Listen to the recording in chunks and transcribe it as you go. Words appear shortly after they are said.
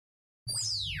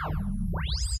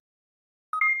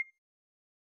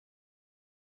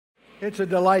It's a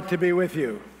delight to be with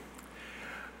you.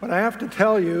 But I have to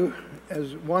tell you,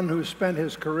 as one who spent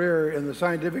his career in the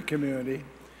scientific community,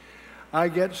 I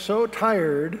get so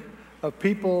tired of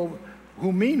people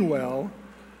who mean well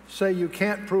say you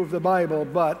can't prove the Bible,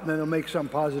 but, and then they'll make some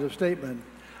positive statement.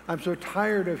 I'm so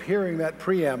tired of hearing that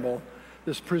preamble,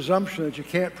 this presumption that you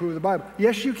can't prove the Bible.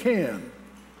 Yes, you can.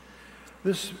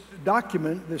 This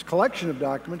document, this collection of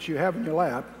documents you have in your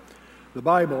lap, the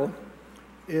Bible,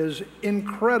 is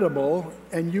incredible,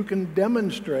 and you can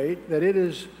demonstrate that it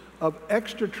is of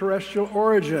extraterrestrial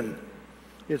origin.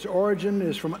 Its origin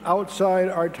is from outside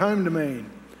our time domain.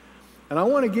 And I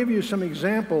want to give you some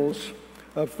examples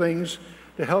of things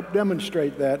to help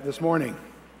demonstrate that this morning.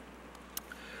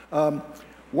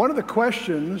 One of the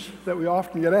questions that we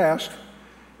often get asked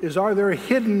is, are there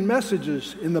hidden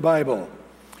messages in the Bible?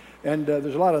 And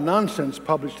there's a lot of nonsense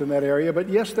published in that area, but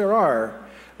yes, there are.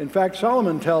 In fact,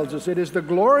 Solomon tells us it is the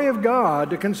glory of God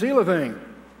to conceal a thing,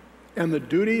 and the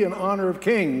duty and honor of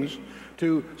kings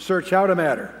to search out a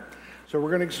matter. So we're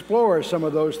going to explore some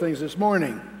of those things this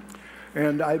morning.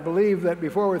 And I believe that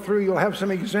before we're through, you'll have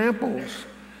some examples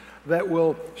that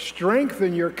will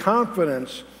strengthen your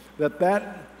confidence that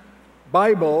that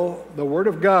Bible, the Word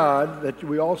of God, that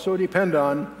we also depend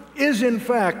on, is in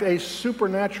fact a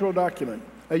supernatural document,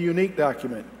 a unique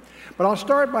document. But I'll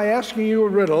start by asking you a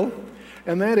riddle,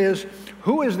 and that is,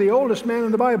 who is the oldest man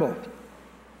in the Bible?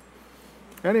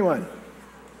 Anyone?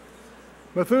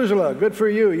 Methuselah. Good for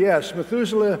you. Yes,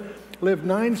 Methuselah lived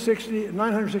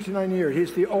 969 years.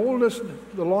 He's the oldest,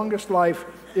 the longest life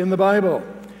in the Bible.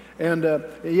 And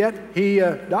yet he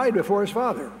died before his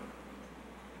father.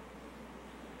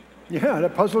 Yeah,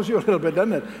 that puzzles you a little bit,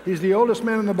 doesn't it? He's the oldest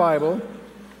man in the Bible,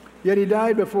 yet he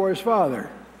died before his father.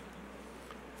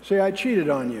 See, I cheated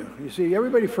on you. You see,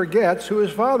 everybody forgets who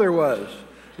his father was.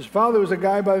 His father was a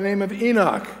guy by the name of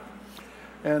Enoch.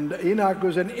 And Enoch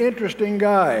was an interesting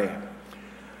guy.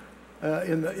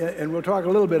 And we'll talk a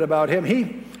little bit about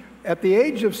him. At the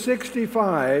age of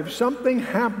 65, something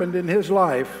happened in his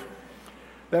life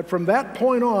that from that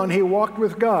point on, he walked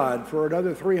with God for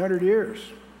another 300 years.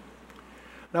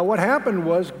 Now, what happened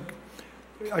was,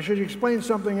 I should explain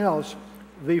something else.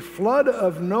 The flood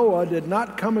of Noah did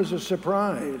not come as a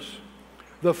surprise.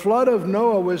 The flood of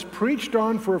Noah was preached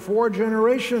on for 4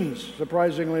 generations,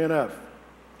 surprisingly enough.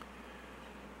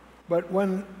 But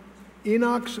when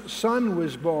Enoch's son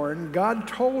was born, God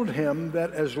told him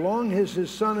that as long as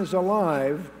his son is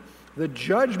alive, the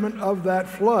judgment of that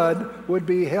flood would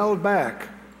be held back.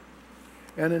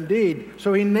 And indeed,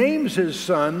 so he names his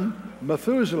son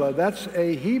Methuselah. That's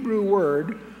a Hebrew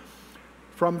word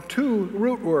from 2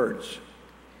 root words.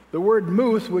 The word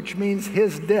muth, which means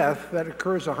his death, that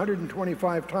occurs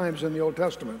 125 times in the Old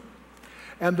Testament.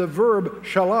 And the verb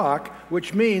shalach,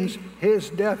 which means his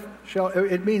death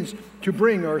it means to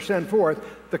bring or send forth.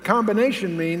 The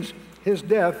combination means his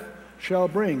death shall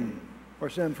bring or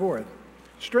send forth.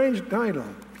 Strange title,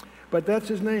 but that's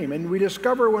his name. And we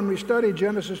discover when we study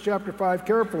Genesis chapter 5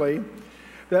 carefully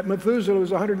that Methuselah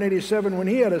was 187 when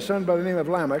he had a son by the name of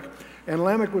Lamech, and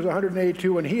Lamech was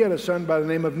 182 when he had a son by the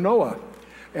name of Noah.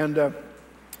 And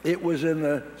it was in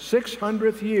the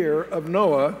 600th year of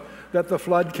Noah that the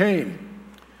flood came.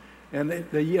 And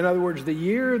in other words, the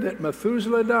year that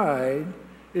Methuselah died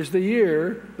is the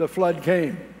year the flood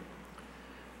came.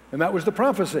 And that was the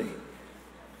prophecy.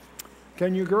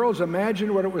 Can you girls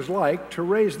imagine what it was like to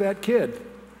raise that kid?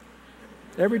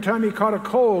 Every time he caught a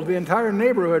cold, the entire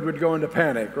neighborhood would go into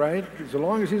panic, right? As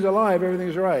long as he's alive,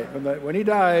 everything's right. When he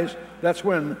dies, that's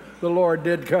when the Lord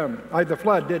did come. The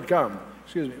flood did come.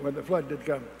 When the flood did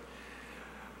come.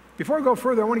 Before I go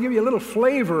further, I want to give you a little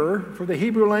flavor for the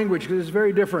Hebrew language because it's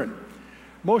very different.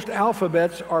 Most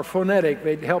alphabets are phonetic.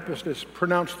 They help us to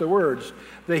pronounce the words.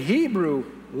 The Hebrew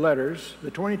letters, the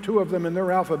 22 of them in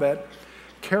their alphabet,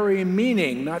 carry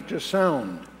meaning, not just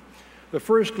sound. The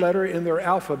first letter in their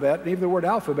alphabet, and even the word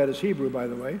alphabet is Hebrew, by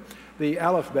the way, the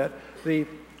alphabet, the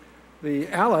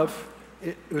aleph,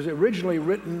 it was originally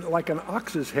written like an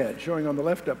ox's head, showing on the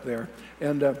left up there.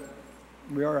 And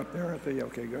we are up there, aren't they?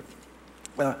 Okay,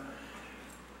 good.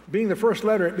 Being the first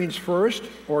letter, it means first,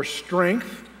 or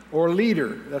strength, or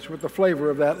leader. That's what the flavor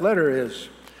of that letter is.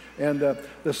 And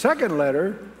the second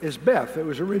letter is Beth. It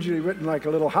was originally written like a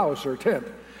little house or tent.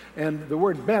 And the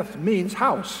word Beth means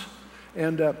house,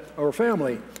 and or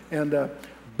family. And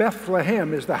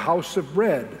Bethlehem is the house of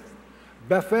bread.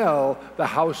 Bethel, the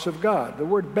house of God. The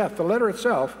word Beth, the letter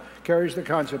itself, carries the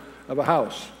concept of a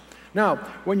house. Now,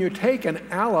 when you take an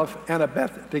aleph and a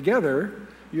Beth together,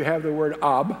 you have the word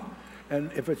Ab, and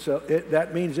if it's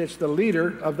that means it's the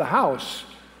leader of the house,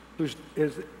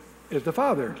 is the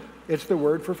Father. It's the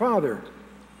word for Father.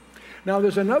 Now,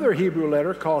 there's another Hebrew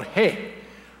letter called He,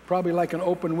 probably like an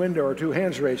open window or two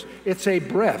hands raised. It's a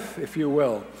breath, if you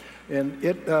will, and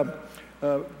it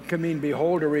can mean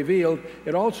behold or revealed.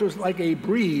 It also is like a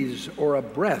breeze or a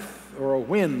breath or a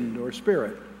wind or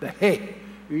spirit. The He.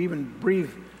 You even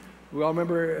breathe. We all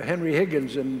remember Henry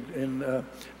Higgins in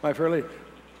My Fair Lady.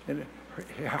 And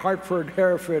Hartford,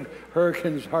 Hereford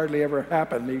hurricanes hardly ever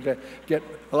happen. You get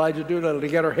Elijah Doolittle to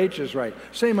get her H's right.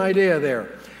 Same idea there.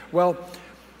 Well,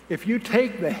 if you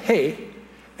take the He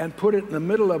and put it in the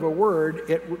middle of a word,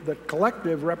 the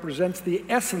collective represents the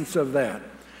essence of that.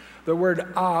 The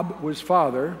word Ab was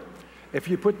Father. If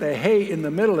you put the He in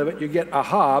the middle of it, you get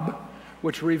Ahab,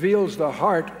 which reveals the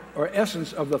heart or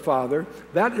essence of the Father.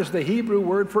 That is the Hebrew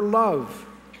word for love.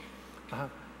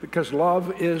 Because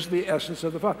love is the essence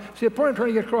of the Father. See, the point I'm trying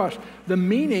to get across, the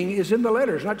meaning is in the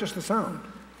letters, not just the sound.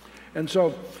 And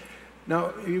so,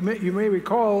 now, you may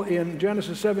recall in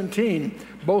Genesis 17,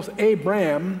 both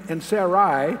Abram and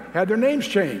Sarai had their names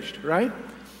changed, right?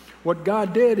 What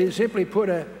God did is simply put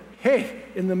a He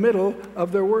in the middle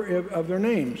of their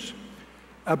names,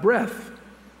 a breath.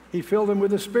 He filled them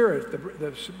with the Spirit.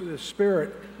 The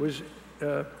Spirit was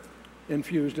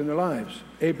infused in their lives.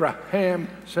 Abraham,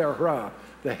 Sarah.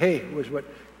 The He was what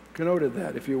connoted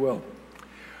that, if you will.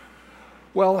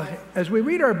 Well, as we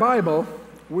read our Bible,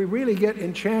 we really get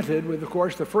enchanted with, of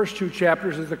course, the first two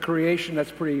chapters is the creation.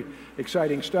 That's pretty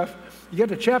exciting stuff. You get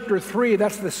to chapter 3,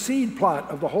 that's the seed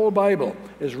plot of the whole Bible,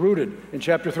 is rooted in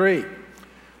chapter 3.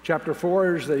 Chapter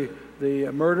 4 is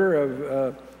the murder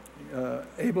of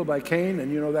Abel by Cain,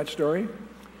 and you know that story.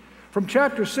 From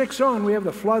chapter 6 on, we have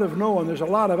the flood of Noah, and there's a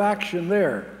lot of action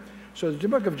there. So the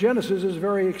book of Genesis is a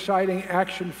very exciting,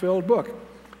 action-filled book.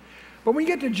 But when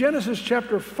you get to Genesis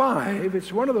chapter 5,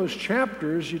 it's one of those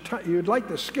chapters you'd like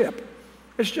to skip.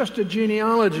 It's just a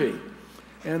genealogy.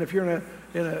 And if you're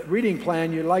in a reading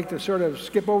plan, you'd like to sort of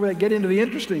skip over that, get into the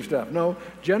interesting stuff. No,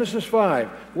 Genesis 5.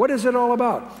 What is it all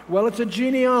about? Well, it's a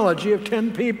genealogy of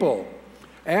 10 people.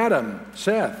 Adam,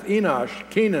 Seth, Enosh,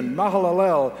 Kenan,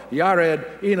 Mahalalel,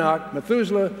 Yared, Enoch,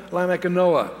 Methuselah, Lamech, and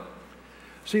Noah.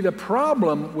 See, the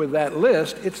problem with that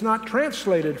list, it's not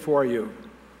translated for you.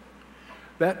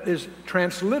 That is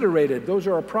transliterated. Those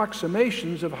are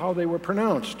approximations of how they were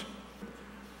pronounced.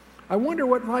 I wonder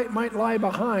what might lie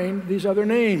behind these other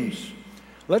names.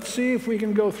 Let's see if we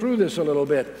can go through this a little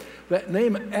bit. That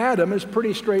name Adam is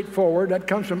pretty straightforward. That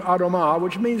comes from Adamah,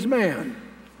 which means man.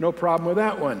 No problem with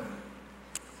that one.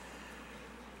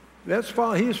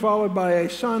 He's followed by a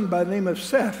son by the name of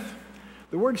Seth.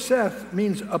 The word Seth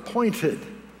means appointed.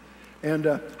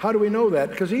 And how do we know that?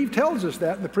 Because Eve tells us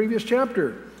that in the previous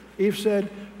chapter. Eve said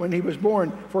when he was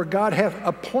born, "For God hath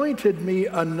appointed me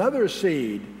another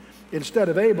seed instead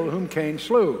of Abel, whom Cain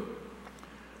slew."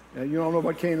 And you all know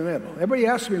about Cain and Abel. Everybody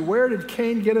asks me, where did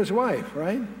Cain get his wife,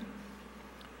 right?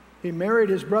 He married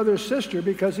his brother's sister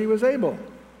because he was able.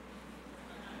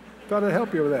 Thought I'd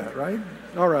help you with that, right?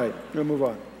 All right, we'll move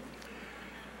on.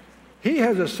 He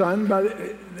has a son by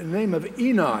the name of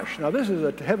Enosh. Now, this is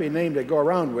a heavy name to go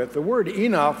around with. The word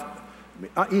Enosh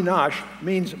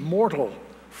means mortal,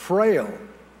 frail,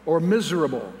 or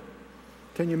miserable.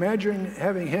 Can you imagine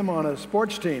having him on a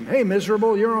sports team? Hey,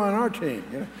 miserable, you're on our team.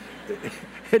 You know,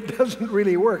 it doesn't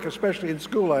really work, especially in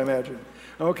school, I imagine.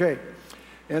 Okay,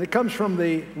 and it comes from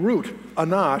the root,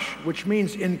 anash, which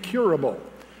means incurable.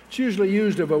 It's usually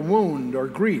used of a wound or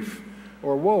grief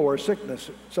or woe or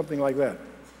sickness, something like that.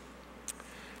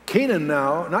 Kenan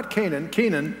now, not Canaan,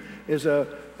 Kenan is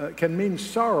can mean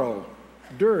sorrow,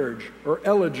 dirge, or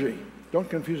elegy. Don't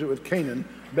confuse it with Canaan.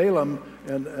 Balaam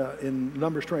in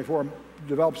Numbers 24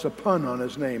 develops a pun on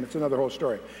his name. It's another whole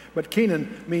story. But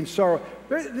Kenan means sorrow.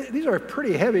 These are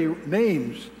pretty heavy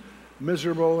names,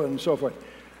 miserable and so forth.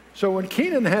 So when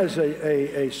Kenan has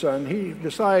a son, he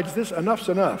decides enough's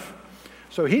enough.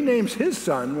 So he names his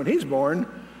son, when he's born,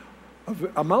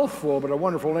 a mouthful but a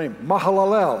wonderful name,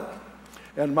 Mahalalel.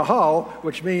 And Mahal,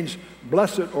 which means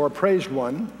blessed or praised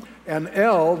one, and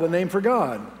El, the name for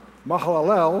God.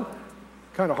 Mahalalel,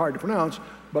 kind of hard to pronounce,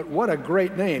 but what a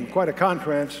great name, quite a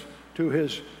contrast to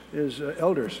his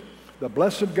elders. The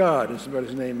blessed God is what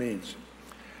his name means.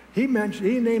 He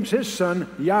names his son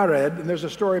Yared, and there's a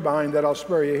story behind that I'll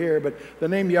spare you here, but the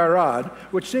name Yarad,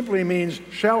 which simply means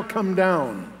shall come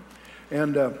down.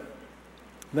 And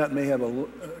that may have a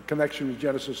connection with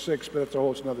Genesis 6, but that's a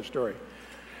whole another story.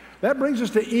 That brings us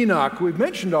to Enoch. We've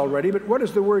mentioned already, but what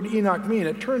does the word Enoch mean?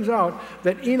 It turns out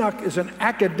that Enoch is an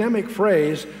academic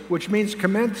phrase which means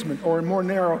commencement, or in more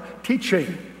narrow,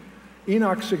 teaching.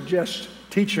 Enoch suggests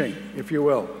teaching, if you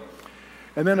will.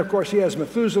 And then, of course, he has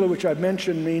Methuselah, which I've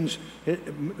mentioned means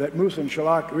that Muth and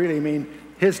Shalak really mean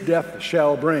his death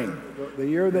shall bring. The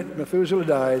year that Methuselah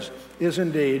dies is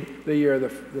indeed the year the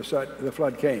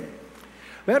flood came.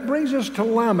 That brings us to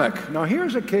Lamech. Now,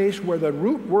 here's a case where the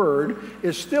root word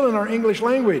is still in our English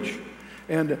language.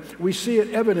 And we see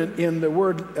it evident in the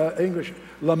word English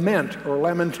lament or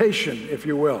lamentation, if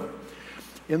you will.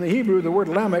 In the Hebrew, the word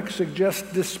Lamech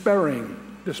suggests despairing.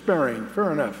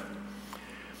 Fair enough.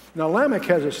 Now, Lamech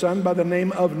has a son by the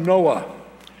name of Noah.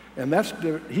 And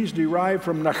he's derived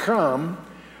from Nacham,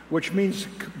 which means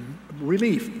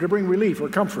relief, to bring relief or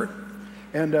comfort.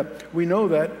 And we know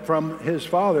that from his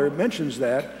father, mentions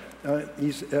that.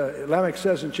 Lamech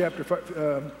says in chapter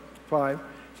 5,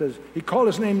 says, he called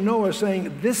his name Noah,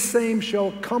 saying, this same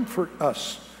shall comfort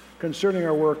us concerning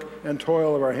our work and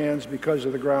toil of our hands because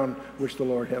of the ground which the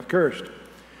Lord hath cursed.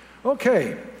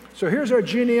 Okay, so here's our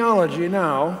genealogy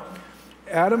now.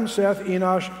 Adam, Seth,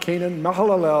 Enosh, Canaan,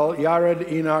 Mahalalel, Yared,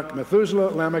 Enoch, Methuselah,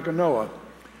 Lamech, and Noah.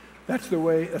 That's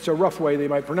a rough way they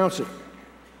might pronounce it.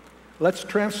 Let's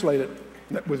translate it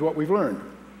with what we've learned.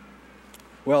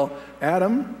 Well,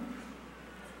 Adam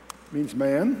means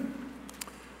man.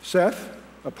 Seth,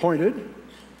 appointed.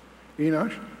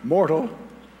 Enosh, mortal.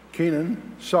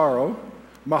 Canaan, sorrow.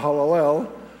 Mahalalel,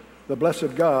 the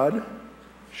blessed God,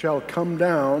 shall come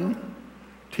down,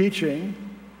 teaching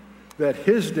that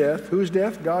his death, whose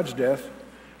death? God's death,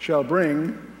 shall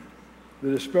bring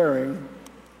the despairing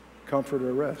comfort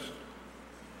or rest.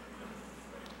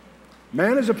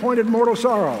 Man is appointed mortal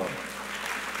sorrow.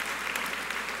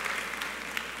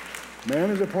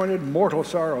 Man is appointed mortal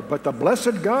sorrow, but the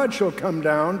blessed God shall come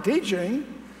down, teaching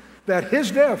that his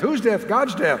death, whose death?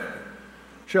 God's death,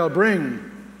 shall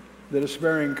bring the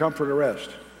despairing comfort or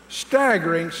rest.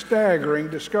 Staggering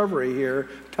discovery here,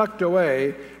 tucked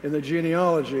away in the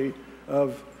genealogy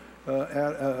of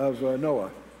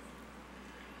Noah.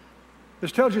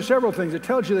 This tells you several things. It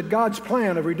tells you that God's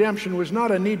plan of redemption was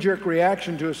not a knee-jerk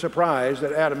reaction to a surprise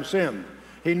that Adam sinned.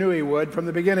 He knew he would from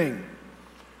the beginning.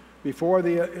 Before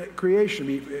the creation,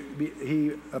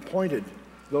 he appointed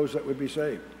those that would be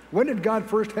saved. When did God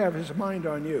first have his mind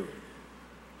on you?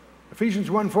 Ephesians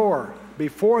 1:4,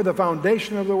 before the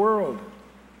foundation of the world.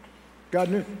 God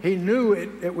knew. He knew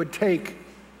it would take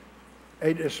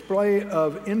a display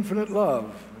of infinite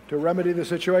love to remedy the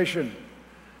situation,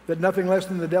 that nothing less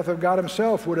than the death of God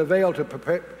himself would avail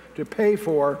to pay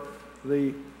for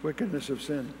the wickedness of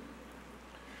sin.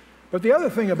 But the other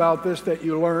thing about this that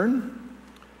you learn,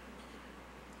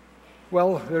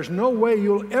 well, there's no way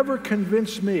you'll ever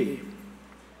convince me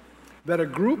that a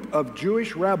group of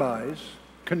Jewish rabbis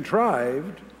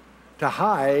contrived to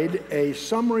hide a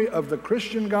summary of the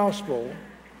Christian gospel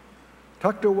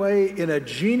tucked away in a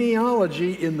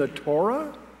genealogy in the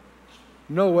Torah?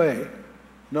 No way.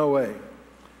 No way.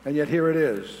 And yet here it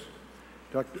is,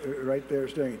 tucked right there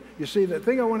staying. You see, the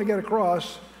thing I want to get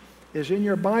across is in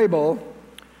your Bible,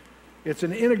 it's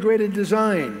an integrated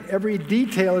design. Every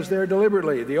detail is there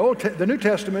deliberately. The New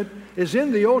Testament is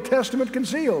in the Old Testament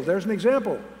concealed. There's an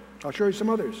example. I'll show you some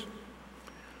others.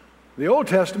 The Old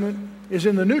Testament is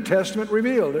in the New Testament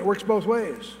revealed. It works both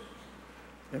ways.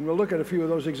 And we'll look at a few of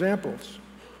those examples.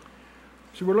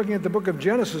 So we're looking at the book of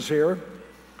Genesis here.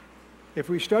 If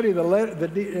we study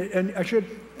and I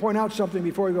should point out something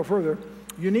before we go further.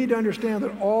 You need to understand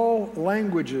that all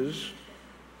languages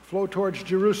flow towards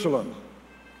Jerusalem.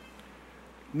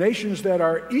 Nations that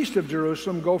are east of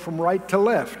Jerusalem go from right to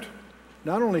left.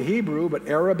 Not only Hebrew, but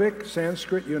Arabic,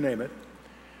 Sanskrit, you name it.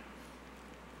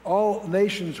 All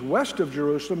nations west of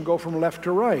Jerusalem go from left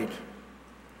to right.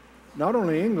 Not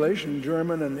only English and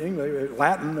German and English,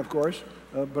 Latin, of course,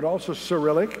 but also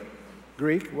Cyrillic,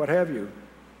 Greek, what have you.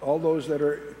 All those that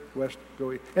are west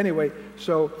go east. Anyway,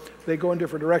 so they go in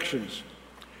different directions.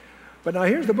 But now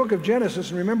here's the book of Genesis,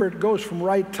 and remember it goes from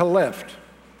right to left.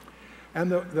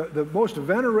 And the most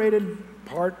venerated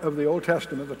part of the Old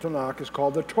Testament, the Tanakh, is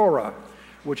called the Torah,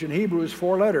 which in Hebrew is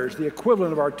 4 letters, the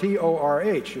equivalent of our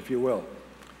T-O-R-H, if you will.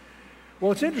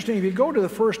 Well, it's interesting, if you go to the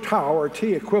first tau, or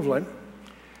T equivalent,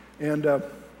 and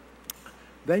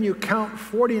then you count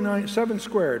 7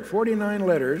 squared, 49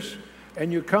 letters,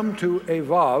 and you come to a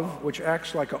Vav, which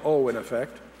acts like an O in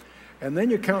effect, and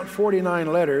then you count 49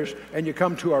 letters, and you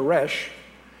come to a Resh,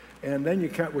 and then you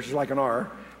count, which is like an R,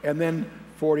 and then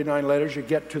 49 letters, you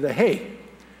get to the Hey,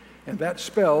 and that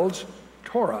spells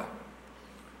Torah.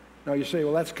 Now you say,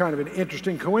 well, that's kind of an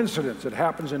interesting coincidence. It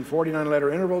happens in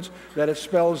 49-letter intervals that it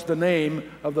spells the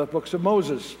name of the books of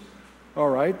Moses. All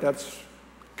right, that's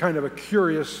kind of a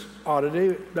curious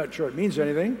oddity. Not sure it means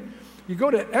anything. You go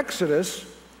to Exodus,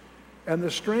 and the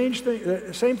strange thing,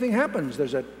 the same thing happens.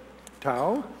 There's a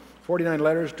Tau, 49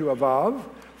 letters to a Vav,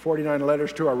 49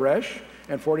 letters to a Resh,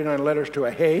 and 49 letters to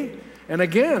a He. And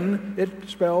again, it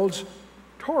spells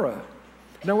Torah.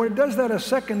 Now, when it does that a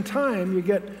second time, you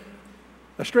get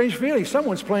a strange feeling.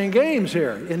 Someone's playing games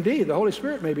here. Indeed, the Holy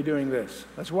Spirit may be doing this.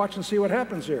 Let's watch and see what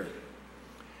happens here.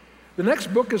 The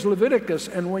next book is Leviticus,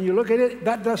 and when you look at it,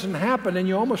 that doesn't happen, and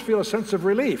you almost feel a sense of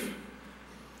relief.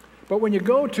 But when you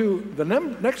go to the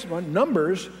next one,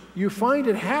 Numbers, you find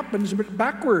it happens but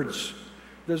backwards.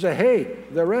 There's a He,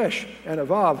 the Resh, and a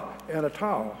Vav, and a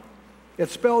Tau. It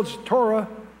spells Torah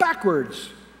backwards.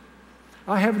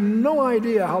 I have no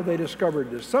idea how they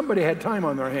discovered this. Somebody had time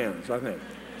on their hands, I think.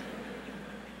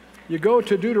 You go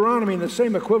to Deuteronomy, and the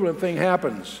same equivalent thing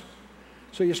happens.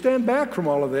 So you stand back from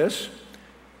all of this.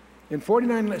 In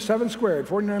 7 squared,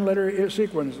 49 letter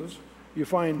sequences, you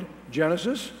find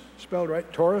Genesis, spelled right,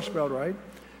 Torah spelled right,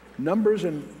 Numbers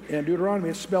and Deuteronomy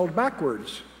is spelled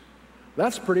backwards.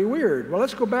 That's pretty weird. Well,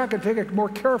 let's go back and take a more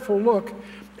careful look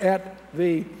at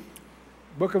the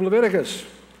book of Leviticus.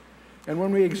 And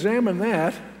when we examine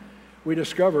that, we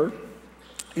discover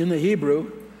in the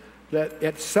Hebrew that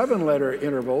at 7 letter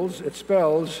intervals, it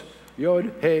spells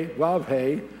Yod, He, Vav,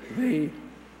 He, the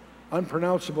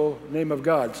unpronounceable name of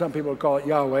God. Some people call it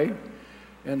Yahweh.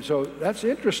 And so that's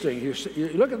interesting. You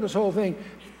look at this whole thing.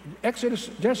 Genesis,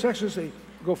 Exodus,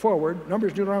 go forward.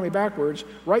 Numbers, Deuteronomy backwards.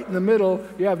 Right in the middle,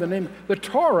 you have the name. The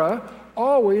Torah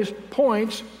always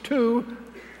points to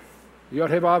Yod,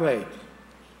 He, Vav, He,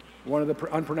 one of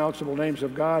the unpronounceable names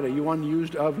of God, a one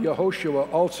used of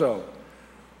Yehoshua also,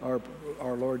 our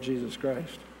Lord Jesus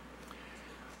Christ.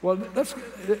 Well, let's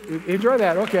enjoy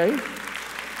that, okay.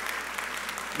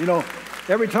 You know,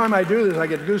 every time I do this, I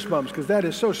get goosebumps because that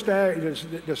is so staggering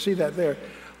to see that there.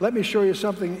 Let me show you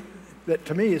something that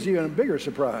to me is even a bigger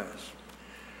surprise.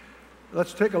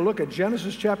 Let's take a look at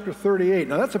Genesis chapter 38.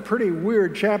 Now, that's a pretty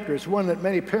weird chapter. It's one that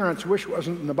many parents wish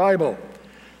wasn't in the Bible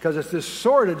because it's this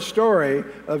sordid story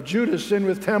of Judah's sin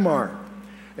with Tamar.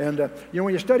 And, you know,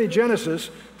 when you study Genesis,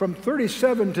 from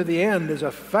 37 to the end is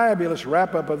a fabulous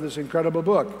wrap-up of this incredible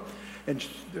book. And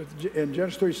in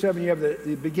Genesis 37, you have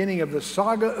the beginning of the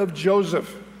saga of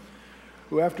Joseph,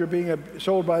 who after being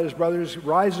sold by his brothers,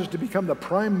 rises to become the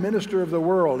prime minister of the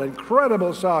world.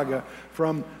 Incredible saga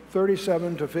from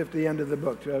 37 to 50, end of the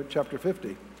book, chapter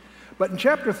 50. But in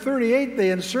chapter 38,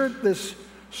 they insert this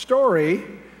story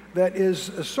that is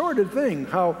a sordid thing,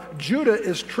 how Judah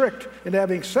is tricked into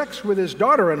having sex with his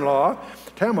daughter-in-law,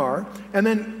 Tamar, and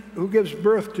then who gives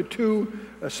birth to 2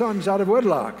 sons out of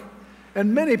wedlock.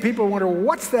 And many people wonder,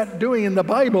 what's that doing in the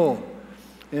Bible?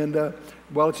 And,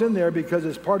 well, it's in there because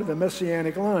it's part of the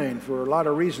Messianic line for a lot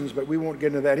of reasons, but we won't get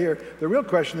into that here. The real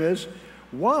question is,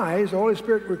 why is the Holy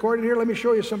Spirit recorded here? Let me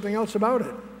show you something else about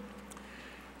it.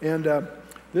 And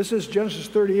this is Genesis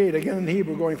 38, again in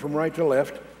Hebrew, going from right to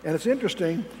left. And it's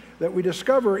interesting that we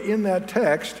discover in that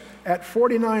text, at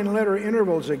 49 letter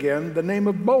intervals again, the name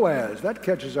of Boaz. That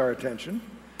catches our attention.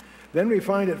 Then we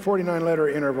find at 49 letter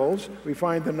intervals, we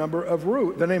find the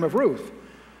name of Ruth.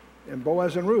 And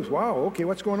Boaz and Ruth. Wow, okay,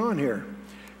 what's going on here?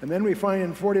 And then we find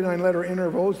in 49 letter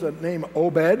intervals the name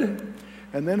Obed.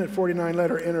 And then at 49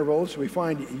 letter intervals, we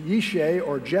find Yishay,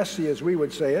 or Jesse as we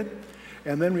would say it.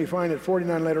 And then we find at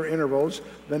 49 letter intervals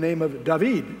the name of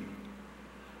David.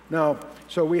 Now,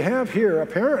 so we have here,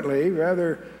 apparently,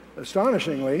 rather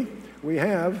astonishingly, we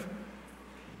have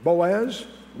Boaz,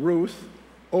 Ruth,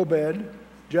 Obed,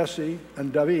 Jesse,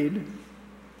 and David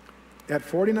at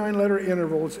 49 letter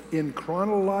intervals in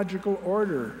chronological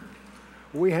order.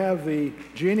 We have the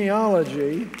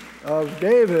genealogy of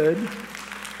David.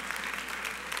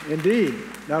 Indeed.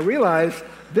 Now realize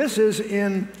this is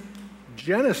in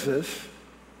Genesis.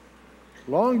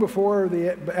 Long before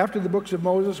after the books of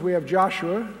Moses, we have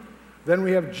Joshua, then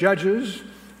we have Judges,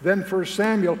 then 1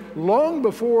 Samuel. Long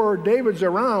before David's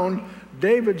around,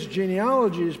 David's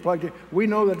genealogy is plugged in. We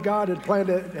know that God had planned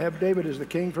to have David as the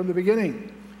king from the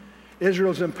beginning.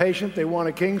 Israel's impatient. They want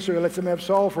a king, so he lets them have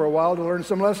Saul for a while to learn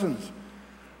some lessons.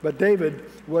 But David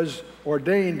was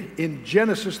ordained in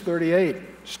Genesis 38.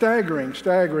 Staggering,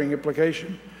 staggering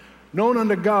implication. Known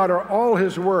unto God are all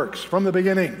his works from the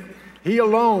beginning. He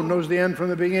alone knows the end from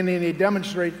the beginning, and he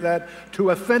demonstrates that to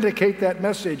authenticate that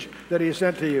message that he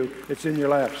sent to you. It's in your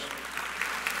laps.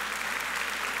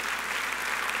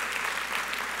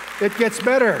 It gets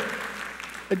better.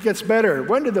 It gets better.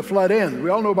 When did the flood end?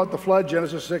 We all know about the flood,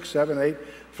 Genesis 6, 7, 8,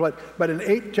 flood. But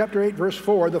in chapter 8, verse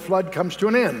 4, the flood comes to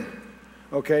an end.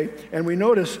 Okay? And we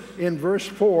notice in verse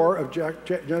 4 of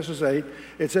Genesis 8,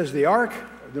 it says the ark,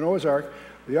 the Noah's ark,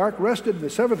 the ark rested in the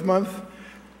 7th month,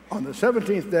 on the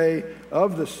 17th day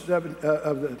of the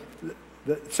 7th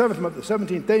month, the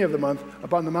 17th day of the month,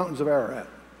 upon the mountains of Ararat.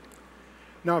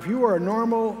 Now, if you are a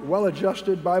normal,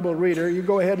 well-adjusted Bible reader, you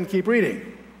go ahead and keep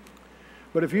reading.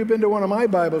 But if you've been to one of my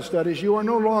Bible studies, you are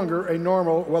no longer a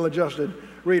normal, well-adjusted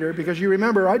reader, because you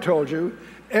remember I told you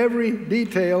every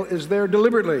detail is there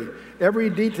deliberately. Every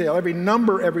detail, every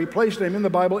number, every place name in the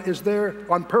Bible is there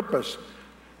on purpose.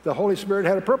 The Holy Spirit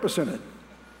had a purpose in it.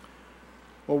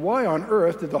 Well, why on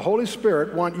earth did the Holy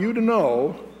Spirit want you to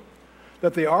know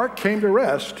that the ark came to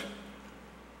rest?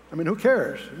 I mean, who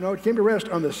cares? No, it came to rest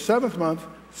on the 7th month,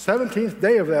 17th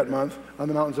day of that month on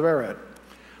the mountains of Ararat.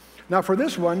 Now, for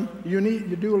this one, you need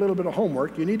to do a little bit of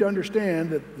homework. You need to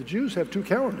understand that the Jews have two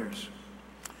calendars.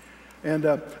 And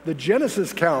the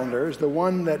Genesis calendar is the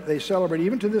one that they celebrate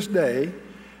even to this day.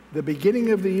 The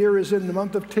beginning of the year is in the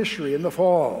month of Tishri, in the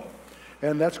fall.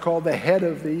 And that's called the head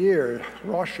of the year,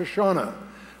 Rosh Hashanah.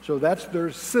 So that's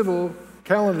their civil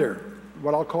calendar,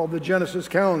 what I'll call the Genesis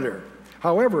calendar.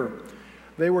 However,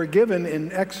 they were given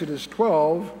in Exodus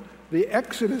 12 the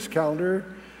Exodus calendar,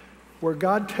 where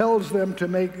God tells them to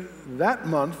make that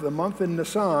month, the month in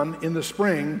Nisan, in the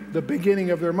spring, the beginning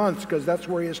of their months, because that's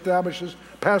where he establishes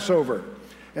Passover.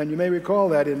 And you may recall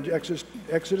that in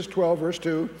Exodus 12, verse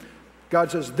 2,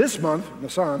 God says, "This month,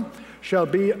 Nisan, shall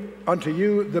be unto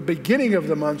you the beginning of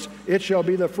the months. It shall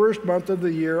be the first month of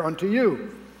the year unto you."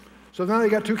 So now they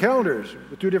got two calendars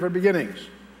with two different beginnings.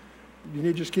 You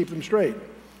need to just keep them straight.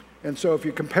 And so if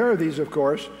you compare these, of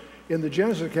course, in the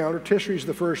Genesis calendar, Tishri is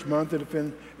the first month,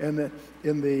 and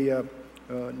in the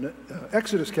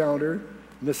Exodus calendar,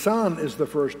 Nisan is the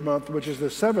first month, which is the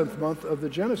 7th month of the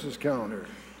Genesis calendar.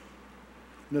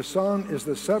 Nisan is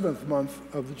the 7th month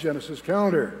of the Genesis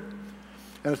calendar.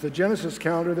 And it's the Genesis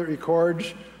calendar that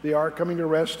records the ark coming to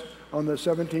rest on the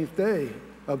 17th day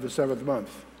of the 7th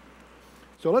month.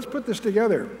 So let's put this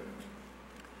together.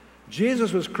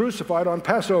 Jesus was crucified on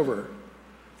Passover,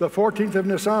 the 14th of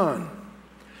Nisan.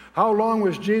 How long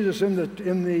was Jesus in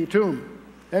the tomb?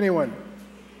 Anyone?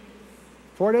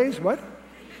 4 days? What?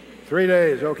 3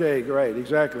 days. Okay, great,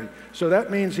 exactly. So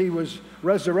that means he was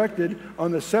resurrected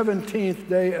on the 17th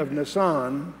day of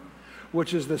Nisan,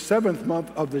 which is the 7th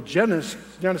month of the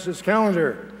Genesis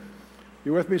calendar.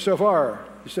 You with me so far?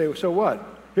 You say, so what?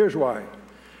 Here's why.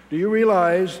 Do you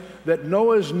realize that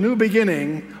Noah's new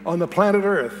beginning on the planet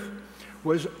Earth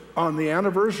was on the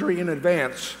anniversary in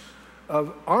advance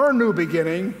of our new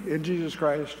beginning in Jesus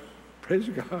Christ? Praise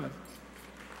God.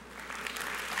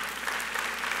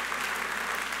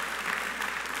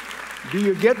 Do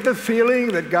you get the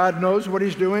feeling that God knows what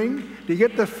he's doing? Do you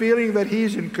get the feeling that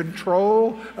he's in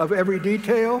control of every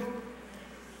detail?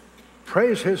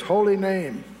 Praise his holy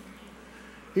name.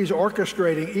 He's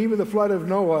orchestrating even the flood of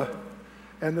Noah,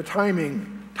 and the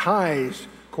timing ties,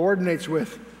 coordinates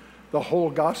with the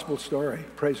whole gospel story.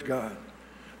 Praise God.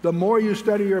 The more you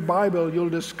study your Bible, you'll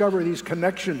discover these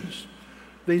connections,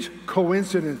 these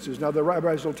coincidences. Now, the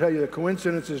rabbis will tell you that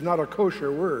coincidence is not a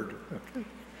kosher word.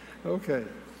 Okay.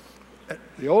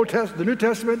 The New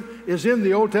Testament is in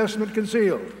the Old Testament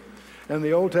concealed, and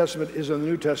the Old Testament is in the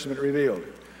New Testament revealed.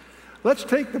 Let's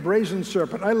take the brazen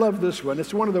serpent. I love this one.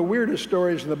 It's one of the weirdest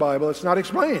stories in the Bible. It's not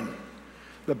explained.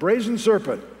 The brazen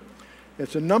serpent.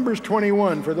 It's in Numbers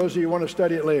 21, for those of you who want to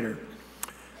study it later.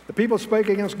 The people spake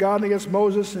against God and against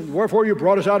Moses, and wherefore you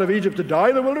brought us out of Egypt to die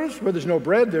in the wilderness, where there's no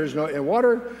bread, there's no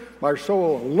water. My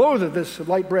soul loathed this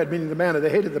light bread, meaning the manna.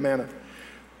 They hated the manna.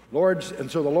 And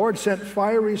so the Lord sent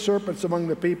fiery serpents among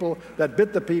the people that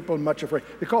bit the people, much afraid.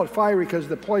 They call it fiery because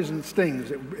the poison stings,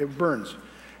 it burns.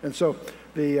 And so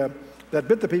that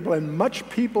bit the people, and much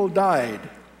people died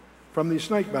from these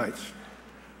snake bites.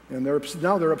 And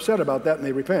now they're upset about that, and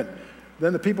they repent.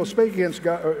 Then the people spake against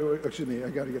God. Excuse me, I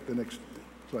got to get the next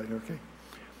slide, okay.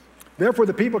 Therefore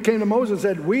the people came to Moses and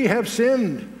said, "We have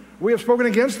sinned. We have spoken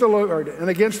against the Lord and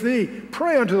against thee.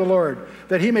 Pray unto the Lord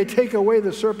that he may take away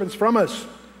the serpents from us."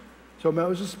 So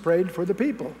Moses prayed for the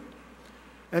people.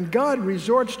 And God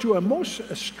resorts to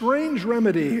a strange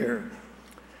remedy here.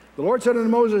 The Lord said unto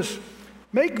Moses,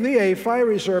 "Make thee a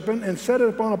fiery serpent, and set it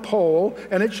upon a pole,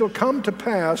 and it shall come to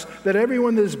pass that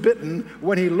everyone that is bitten,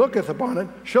 when he looketh upon it,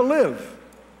 shall live."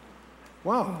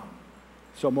 Wow.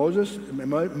 So Moses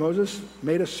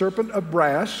made a serpent of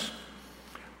brass,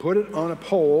 put it on a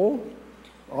pole,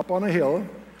 up on a hill,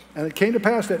 and it came to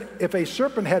pass that if a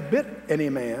serpent had bit any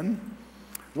man,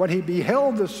 when he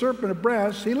beheld the serpent of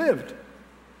brass, he lived.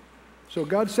 So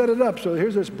God set it up. So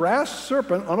here's this brass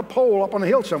serpent on a pole up on a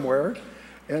hill somewhere,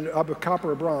 and of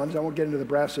copper or bronze. I won't get into the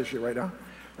brass issue right now.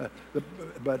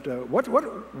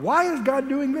 Why is God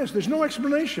doing this? There's no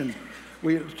explanation.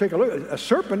 We take a look. A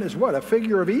serpent is what? A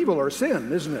figure of evil or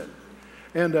sin, isn't it?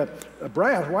 And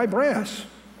brass, why brass?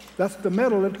 That's the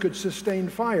metal that could sustain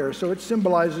fire, so it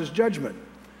symbolizes judgment.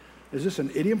 Is this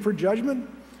an idiom for judgment?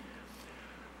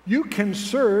 You can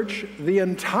search the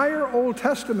entire Old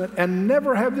Testament and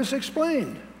never have this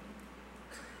explained.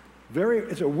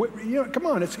 Come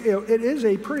on, it is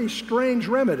a pretty strange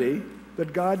remedy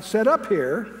that God set up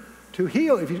here to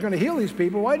heal. If he's going to heal these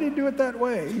people, why did he do it that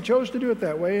way? He chose to do it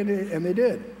that way, and they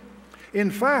did. In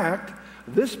fact,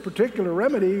 this particular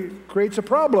remedy creates a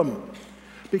problem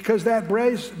because that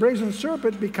brazen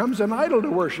serpent becomes an idol to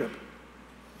worship.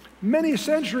 Many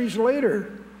centuries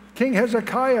later, King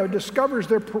Hezekiah discovers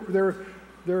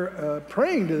they're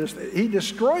praying to this. He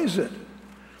destroys it.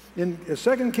 In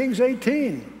 2 Kings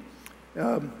 18,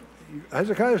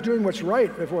 Hezekiah is doing what's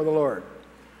right before the Lord,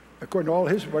 according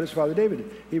to what his father David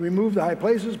did. He removed the high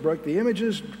places, broke the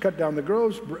images, cut down the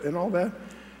groves, and all that.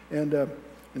 And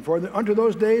unto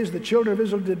those days the children of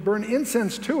Israel did burn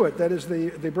incense to it, that is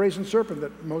the brazen serpent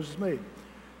that Moses made.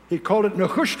 He called it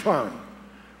Nehushtan,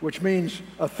 which means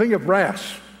a thing of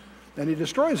brass, and he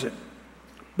destroys it.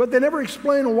 But they never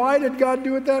explain why did God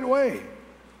do it that way.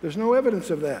 There's no evidence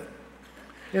of that.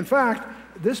 In fact,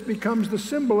 this becomes the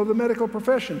symbol of the medical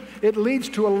profession. It leads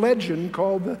to a legend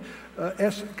called the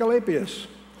Asclepius.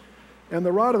 And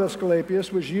the rod of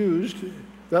Asclepius was used.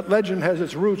 That legend has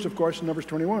its roots, of course, in Numbers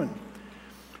 21.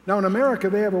 Now, in America,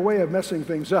 they have a way of messing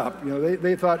things up. You know,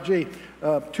 they thought, gee,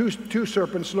 two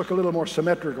serpents look a little more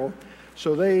symmetrical.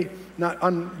 So they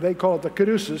call it the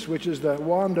caduceus, which is the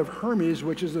wand of Hermes,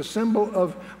 which is the symbol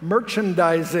of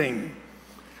merchandising.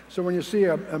 So when you see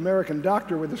an American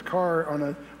doctor with his car on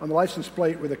the license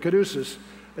plate with a caduceus,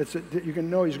 you can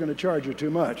know he's going to charge you too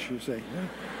much, you say.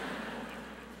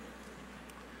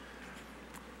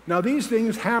 Now these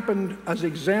things happened as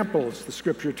examples, the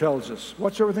Scripture tells us.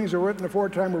 Whatsoever things are written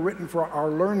aforetime were written for our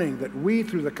learning, that we,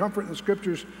 through the comfort in the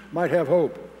Scriptures, might have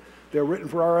hope. They're written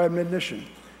for our admonition,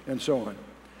 and so on.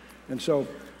 And so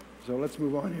let's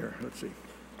move on here. Let's see.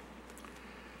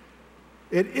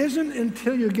 It isn't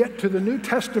until you get to the New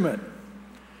Testament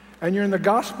and you're in the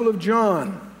Gospel of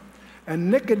John,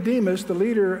 and Nicodemus, the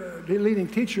leading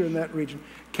teacher in that region,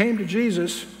 came to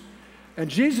Jesus, and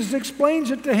Jesus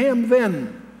explains it to him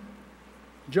then.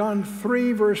 John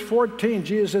 3, verse 14,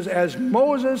 Jesus says, as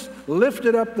Moses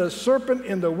lifted up the serpent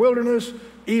in the wilderness,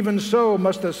 even so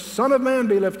must the Son of Man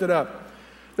be lifted up,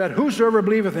 that whosoever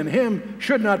believeth in him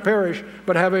should not perish,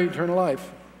 but have eternal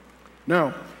life.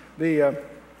 Now,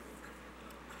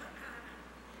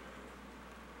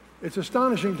 it's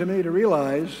astonishing to me to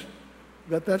realize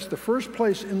that that's the first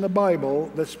place in the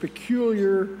Bible this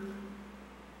peculiar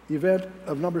event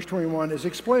of Numbers 21 is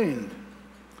explained.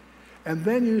 And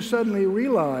then you suddenly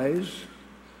realize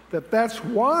that that's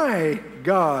why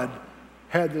God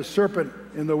had the serpent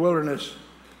in the wilderness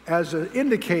as an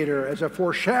indicator, as a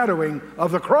foreshadowing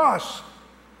of the cross,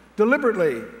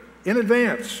 deliberately, in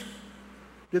advance.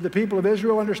 Did the people of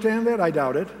Israel understand that? I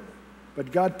doubt it.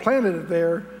 But God planted it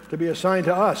there to be a sign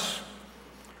to us,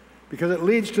 because it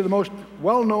leads to the most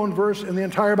well-known verse in the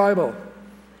entire Bible,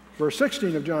 verse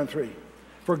 16 of John 3.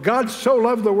 For God so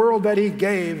loved the world that he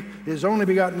gave his only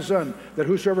begotten Son, that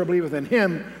whosoever believeth in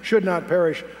him should not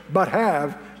perish, but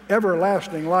have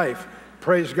everlasting life.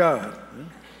 Praise God.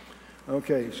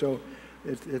 Okay, so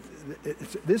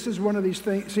this is one of these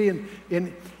things. See,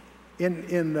 in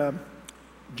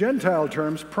Gentile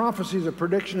terms, prophecy is a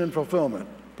prediction and fulfillment.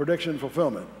 Prediction and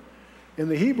fulfillment. In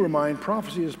the Hebrew mind,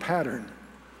 prophecy is pattern.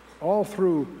 All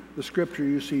through the Scripture,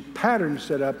 you see patterns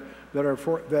set up that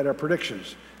are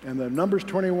predictions. And the Numbers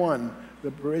 21, the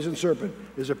brazen serpent,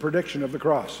 is a prediction of the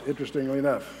cross, interestingly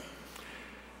enough.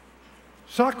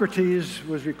 Socrates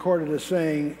was recorded as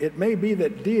saying, it may be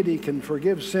that deity can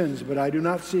forgive sins, but I do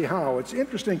not see how. It's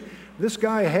interesting, this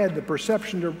guy had the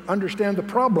perception to understand the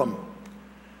problem.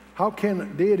 How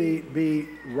can deity be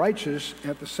righteous and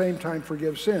at the same time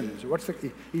forgive sins?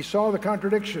 He saw the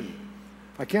contradiction.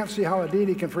 I can't see how a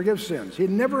deity can forgive sins. It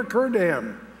never occurred to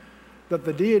him that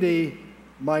the deity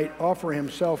might offer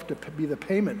himself to be the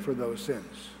payment for those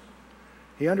sins.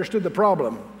 He understood the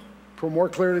problem more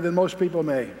clearly than most people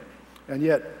may, and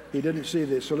yet he didn't see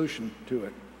the solution to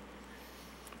it.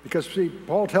 Because, see,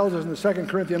 Paul tells us in the 2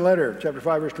 Corinthian letter, chapter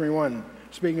 5, verse 21,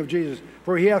 speaking of Jesus,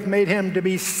 for he hath made him to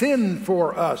be sin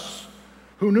for us,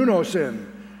 who knew no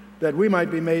sin, that we might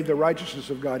be made the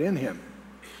righteousness of God in him.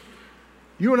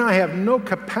 You and I have no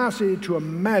capacity to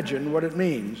imagine what it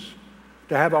means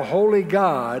to have a holy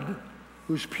God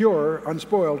who's pure,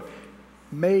 unspoiled,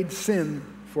 made sin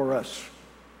for us.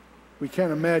 We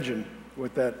can't imagine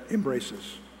what that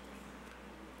embraces.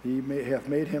 He hath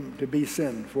made him to be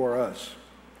sin for us.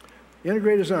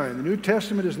 Integrated design. The New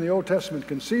Testament is in the Old Testament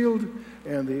concealed,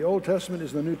 and the Old Testament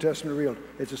is in the New Testament revealed.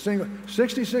 It's a single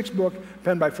 66 book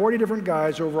penned by 40 different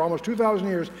guys over almost 2,000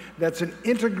 years. That's an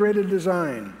integrated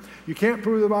design. You can't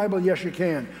prove the Bible. Yes, you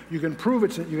can. You can prove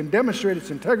it. You can demonstrate its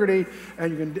integrity,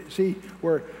 and you can see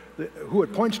who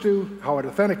it points to, how it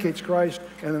authenticates Christ,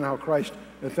 and then how Christ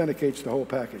authenticates the whole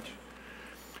package.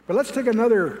 But let's take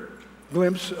another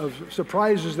glimpse of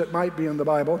surprises that might be in the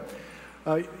Bible.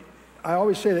 I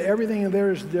always say that everything in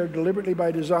there is there deliberately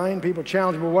by design. People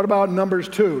challenge me, well, what about Numbers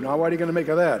 2? Now, what are you going to make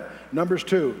of that? Numbers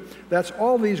 2. That's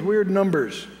all these weird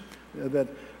numbers.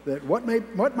 What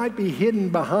might be hidden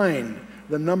behind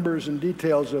the numbers and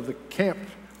details of the camp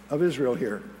of Israel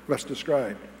here, let's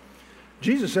describe.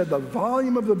 Jesus said, the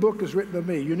volume of the book is written of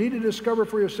me. You need to discover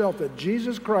for yourself that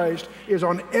Jesus Christ is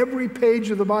on every page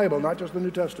of the Bible, not just the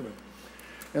New Testament.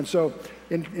 And so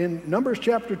in Numbers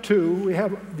chapter 2, we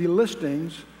have the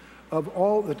listings of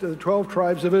all the 12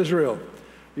 tribes of Israel.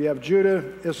 You have Judah,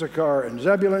 Issachar, and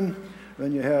Zebulun.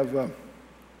 Then you have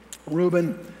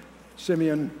Reuben,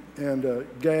 Simeon, and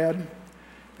Gad.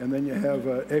 And then you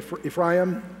have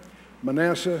Ephraim,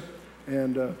 Manasseh,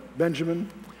 and Benjamin.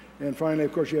 And finally,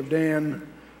 of course, you have Dan,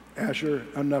 Asher,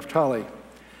 and Naphtali.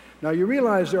 Now, you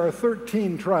realize there are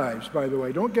 13 tribes, by the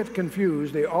way. Don't get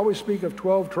confused. They always speak of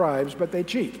 12 tribes, but they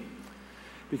cheat.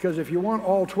 Because if you want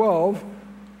all 12,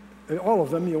 all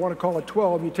of them, you want to call it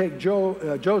 12, you take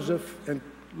Joseph and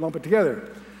lump it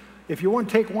together. If you want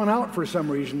to take one out for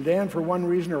some reason, Dan for one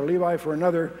reason or Levi for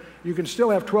another, you can still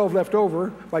have 12 left over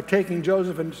by taking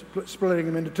Joseph and splitting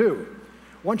them into two.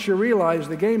 Once you realize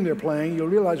the game they're playing, you'll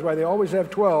realize why they always have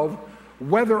 12,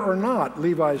 whether or not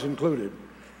Levi's included.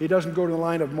 He doesn't go to the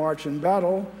line of march in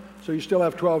battle, so you still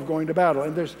have 12 going to battle.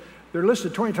 And they're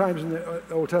listed 20 times in the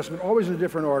Old Testament, always in a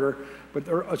different order, but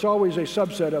it's always a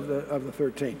subset of the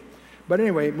 13. But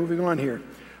anyway, moving on here.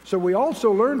 So we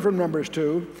also learn from Numbers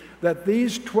 2 that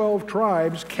these 12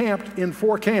 tribes camped in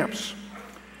 4 camps.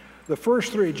 The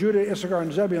first 3, Judah, Issachar,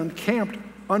 and Zebulun, camped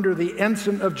under the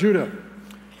ensign of Judah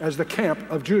as the camp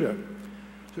of Judah.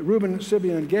 So Reuben,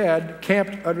 Simeon, and Gad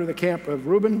camped under the camp of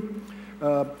Reuben.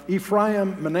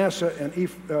 Ephraim, Manasseh,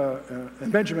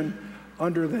 and Benjamin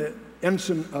under the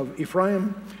ensign of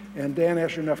Ephraim, and Dan,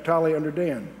 Asher, Naphtali under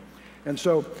Dan. And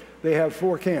so they have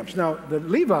 4 camps. Now, the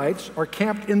Levites are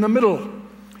camped in the middle.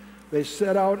 They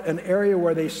set out an area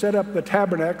where they set up the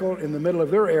tabernacle in the middle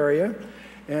of their area,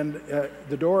 and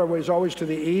the door was always to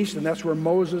the east, and that's where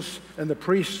Moses and the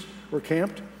priests were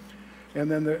camped. And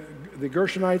then the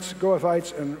Gershonites,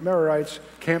 Kohathites, and Merarites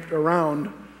camped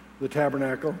around the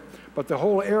tabernacle, but the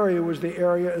whole area was the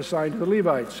area assigned to the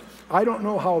Levites. I don't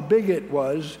know how big it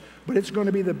was, but it's going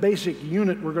to be the basic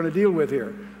unit we're going to deal with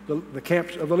here, the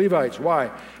camps of the Levites. Why?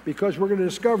 Because we're going to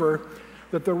discover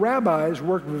that the rabbis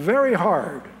worked very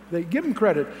hard. They give them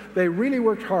credit. They really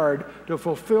worked hard to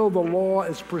fulfill the law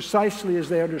as precisely as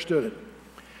they understood it.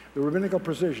 The rabbinical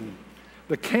precision.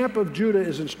 The camp of Judah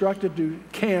is instructed to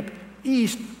camp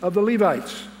east of the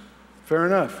Levites. Fair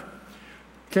enough.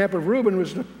 Camp of Reuben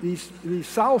was the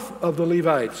south of the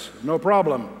Levites. No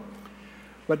problem.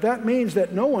 But that means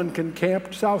that no one can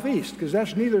camp southeast, because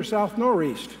that's neither south nor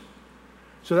east.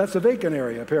 So that's a vacant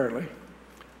area, apparently.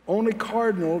 Only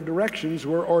cardinal directions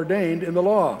were ordained in the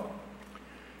law.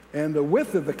 And the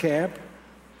width of the camp,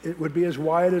 it would be as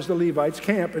wide as the Levites'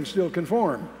 camp and still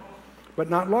conform, but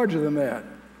not larger than that.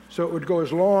 So it would go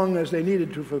as long as they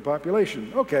needed to for the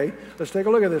population. Okay, let's take a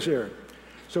look at this here.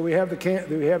 So we have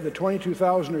the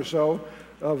 22,000 or so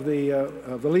of the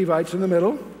Levites in the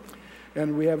middle,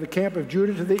 and we have the camp of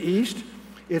Judah to the east.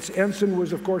 Its ensign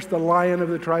was, of course, the lion of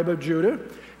the tribe of Judah,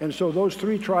 and so those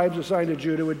 3 tribes assigned to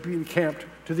Judah would be camped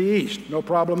to the east. No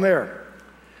problem there.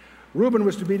 Reuben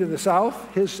was to be to the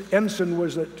south. His ensign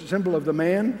was a symbol of the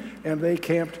man, and they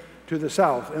camped to the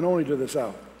south, and only to the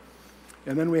south.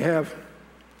 And then we have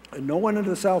no one into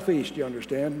the southeast, you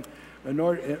understand,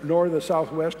 nor the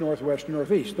southwest, northwest,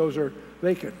 northeast. Those are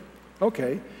vacant.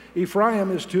 Okay.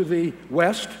 Ephraim is to the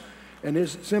west, and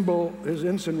his symbol, his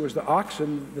ensign was the ox,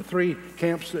 and the 3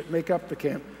 camps that make up the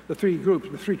camp, the 3 groups,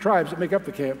 the 3 tribes that make up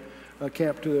the camp,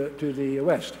 camp to the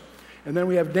west. And then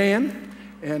we have Dan,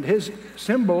 and his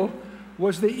symbol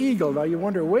was the eagle. Now you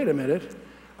wonder, wait a minute,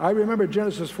 I remember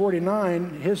Genesis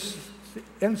 49, his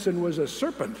ensign was a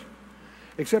serpent,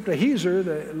 except Ahiezer,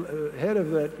 the head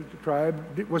of the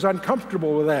tribe, was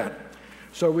uncomfortable with that.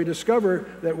 So we discover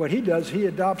that what he does, he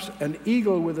adopts an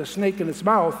eagle with a snake in its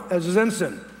mouth as his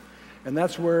ensign. And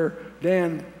that's where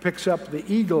Dan picks up the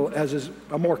eagle as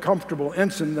a more comfortable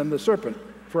ensign than the serpent,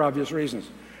 for obvious reasons.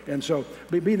 And so,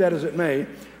 be that as it may,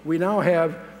 we now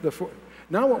have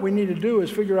now what we need to do is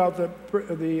figure out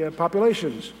the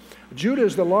populations. Judah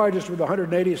is the largest with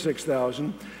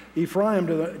 186,000. Ephraim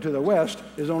to the west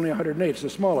is only 108, it's the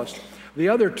smallest. The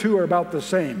other two are about the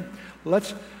same.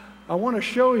 I want to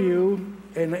show you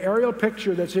an aerial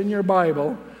picture that's in your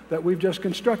Bible that we've just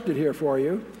constructed here for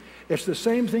you. It's the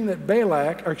same thing that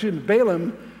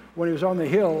Balaam, when he was on the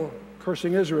hill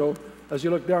cursing Israel, as he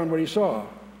looked down, what he saw.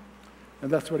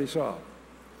 And that's what he saw.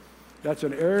 That's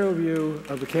an aerial view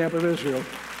of the camp of Israel.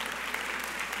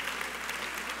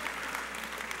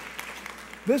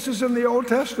 This is in the Old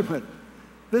Testament.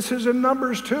 This is in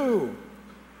Numbers 2.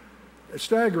 It's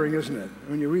staggering, isn't it,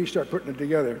 when you really start putting it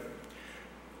together?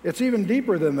 It's even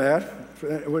deeper than that.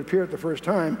 It would appear at the first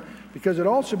time, because it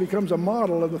also becomes a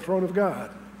model of the throne of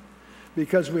God.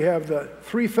 Because we have the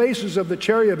three faces of the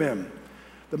cherubim,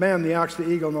 the man, the ox, the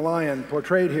eagle, and the lion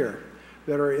portrayed here,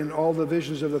 that are in all the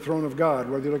visions of the throne of God,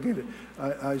 whether you're looking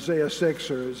at Isaiah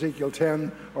 6 or Ezekiel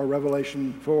 10 or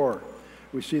Revelation 4.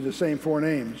 We see the same four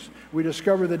names. We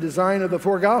discover the design of the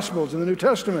four Gospels in the New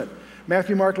Testament.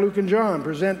 Matthew, Mark, Luke, and John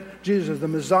present Jesus as the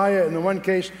Messiah in the one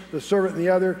case, the servant in the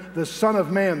other, the Son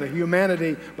of Man, the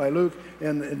humanity by Luke,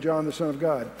 and John, the Son of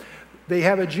God. They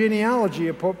have a genealogy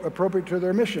appropriate to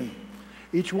their mission.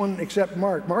 Each one except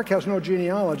Mark. Mark has no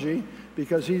genealogy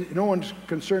because no one's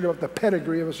concerned about the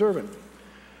pedigree of a servant.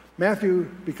 Matthew,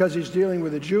 because he's dealing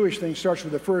with a Jewish thing, starts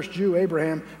with the first Jew,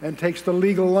 Abraham, and takes the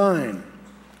legal line.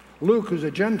 Luke, who's a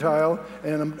Gentile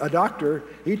and a doctor,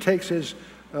 he takes his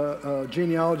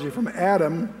genealogy from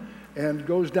Adam and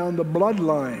goes down the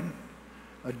bloodline.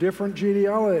 A different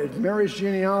genealogy. Mary's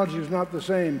genealogy is not the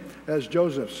same as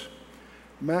Joseph's.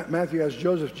 Matthew has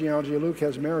Joseph's genealogy, Luke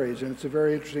has Mary's, and it's a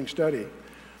very interesting study.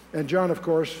 And John, of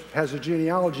course, has a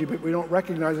genealogy, but we don't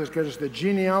recognize this because it's the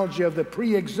genealogy of the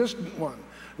pre-existent one,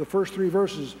 the first three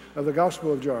verses of the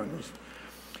Gospel of John.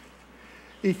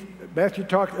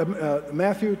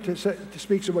 Matthew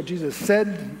speaks of what Jesus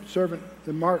said, servant,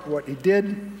 and Mark what he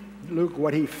did, Luke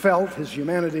what he felt, his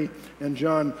humanity, and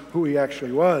John who he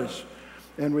actually was.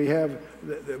 And we have,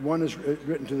 one is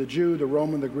written to the Jew, the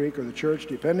Roman, the Greek, or the church,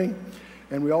 depending.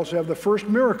 And we also have the first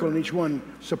miracle in each one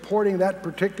supporting that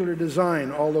particular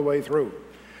design all the way through.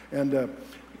 And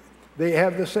they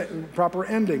have the proper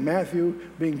ending. Matthew,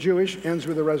 being Jewish, ends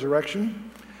with the resurrection.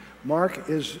 Mark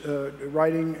is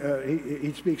writing,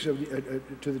 he speaks of,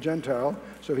 to the Gentile,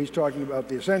 so he's talking about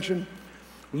the ascension.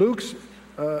 Luke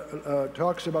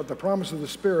talks about the promise of the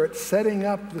Spirit, setting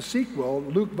up the sequel,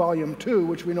 Luke volume 2,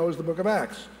 which we know is the book of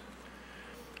Acts.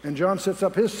 And John sets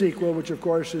up his sequel, which of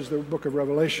course is the book of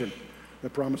Revelation, the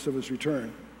promise of his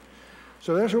return.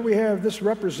 So that's what we have. These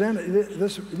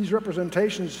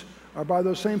representations are by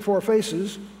those same four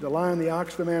faces, the lion, the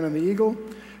ox, the man, and the eagle.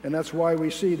 And that's why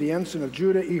we see the ensign of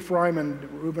Judah, Ephraim, and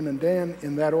Reuben and Dan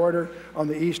in that order on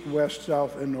the east, west,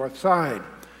 south, and north side.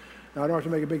 Now, I don't have to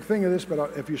make a big thing of this,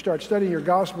 but if you start studying your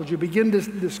Gospels, you begin to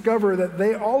discover that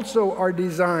they also are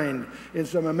designed in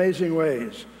some amazing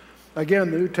ways. Again,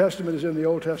 the New Testament is in the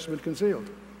Old Testament concealed,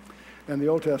 and the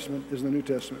Old Testament is in the New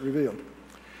Testament revealed.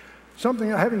 Something,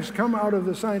 having come out of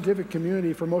the scientific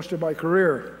community for most of my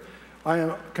career, I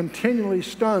am continually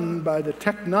stunned by the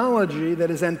technology that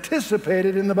is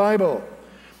anticipated in the Bible.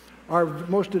 Our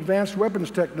most advanced weapons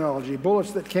technology,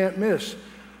 bullets that can't miss,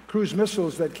 cruise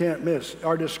missiles that can't miss,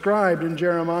 are described in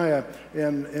Jeremiah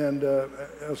and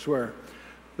elsewhere.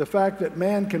 The fact that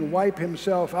man can wipe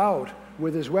himself out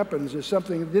with his weapons is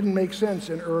something that didn't make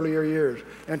sense in earlier years.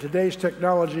 And today's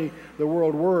technology, the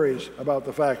world worries about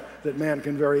the fact that man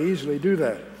can very easily do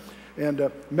that.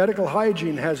 And medical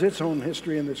hygiene has its own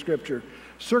history in the Scripture.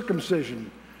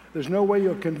 Circumcision. There's no way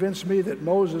you'll convince me that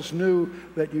Moses knew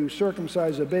that you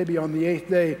circumcise a baby on the 8th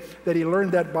day, that he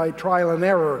learned that by trial and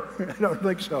error. I don't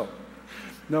think so.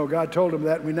 No, God told him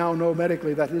that. We now know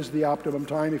medically that is the optimum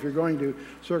time. If you're going to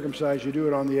circumcise, you do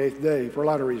it on the 8th day for a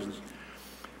lot of reasons.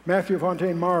 Matthew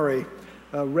Fontaine Maury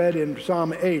read in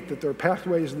Psalm 8 that there are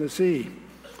pathways in the sea.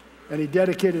 And he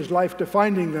dedicated his life to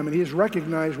finding them, and he's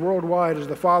recognized worldwide as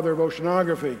the father of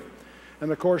oceanography.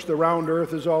 And of course, the round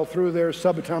earth is all through there.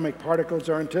 Subatomic particles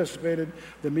are anticipated.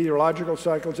 The meteorological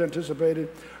cycle is anticipated.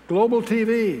 Global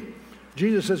TV.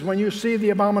 Jesus says, when you see the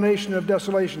abomination of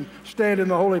desolation, stand in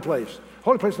the holy place.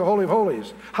 Holy place, the Holy of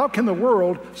Holies. How can the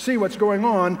world see what's going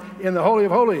on in the Holy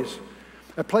of holies?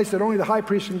 A place that only the high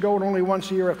priest can go, and only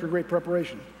once a year after great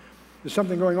preparation. There's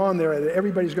something going on there that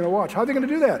everybody's going to watch. How are they going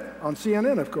to do that? On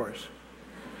CNN, of course.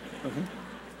 Okay.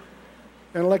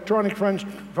 And electronic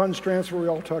funds transfer, we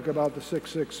all talk about the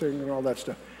 666 thing and all that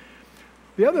stuff.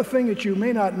 The other thing that you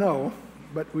may not know,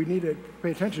 but we need to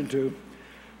pay attention to,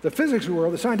 the physics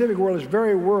world, the scientific world is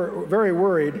very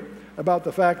worried about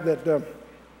the fact that the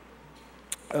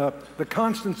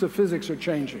constants of physics are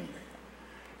changing.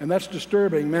 And that's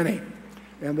disturbing many.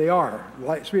 And they are.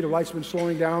 Speed of light's been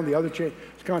slowing down. The other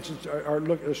constants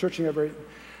are searching every.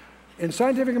 In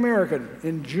Scientific American,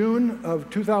 in June of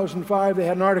 2005, they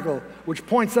had an article which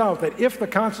points out that if the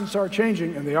constants are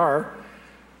changing, and they are,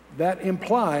 that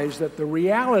implies that the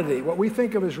reality, what we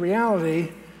think of as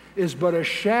reality, is but a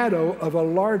shadow of a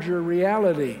larger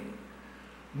reality.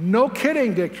 No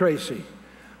kidding, Dick Tracy.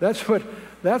 That's what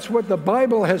the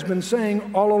Bible has been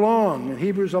saying all along in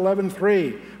Hebrews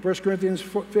 11:3, 1 Corinthians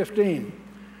 15,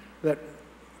 that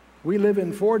we live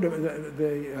in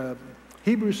the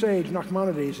Hebrew sage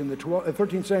Nachmanides in the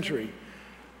 13th century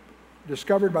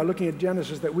discovered by looking at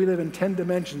Genesis that we live in 10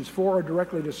 dimensions. 4 are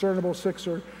directly discernible, 6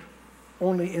 are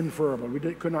only inferable.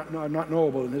 Could not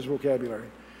knowable in his vocabulary.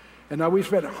 And now we've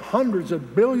spent hundreds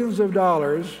of billions of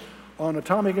dollars on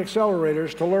atomic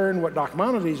accelerators to learn what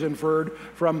Nachmanides inferred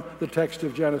from the text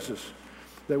of Genesis.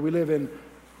 That we live in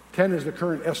 10 is the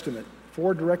current estimate.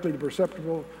 4 directly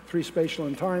perceptible, 3 spatial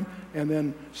in time, and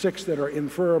then 6 that are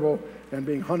inferable and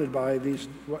being hunted by these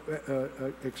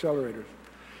accelerators.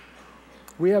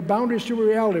 We have boundaries to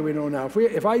reality we know now.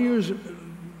 If I use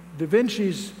Da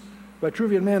Vinci's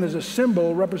Vitruvian Man as a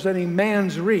symbol representing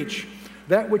man's reach,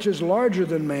 that which is larger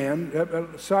than man,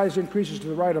 size increases to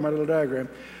the right on my little diagram,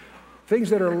 things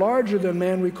that are larger than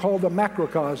man we call the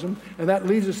macrocosm, and that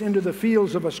leads us into the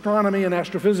fields of astronomy and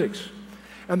astrophysics.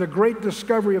 And the great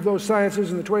discovery of those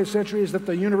sciences in the 20th century is that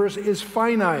the universe is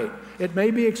finite. It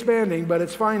may be expanding, but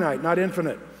it's finite, not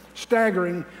infinite.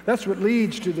 Staggering. That's what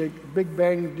leads to the Big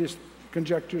Bang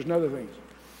conjectures and other things.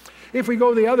 If we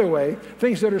go the other way,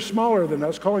 things that are smaller than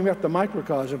us, calling that the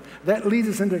microcosm, that leads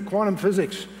us into quantum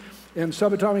physics and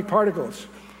subatomic particles.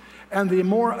 And the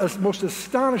most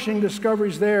astonishing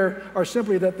discoveries there are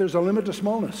simply that there's a limit to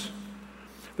smallness.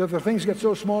 That the things get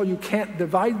so small you can't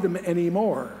divide them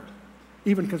anymore,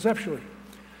 even conceptually.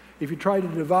 If you try to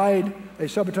divide a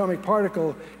subatomic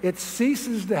particle, it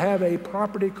ceases to have a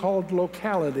property called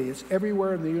locality. It's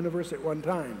everywhere in the universe at one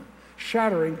time.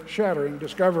 Shattering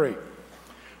discovery.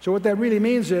 So what that really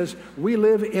means is we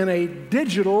live in a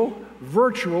digital,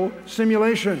 virtual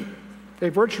simulation, a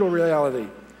virtual reality.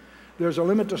 There's a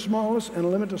limit to smallness and a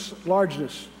limit to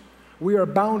largeness. We are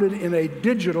bounded in a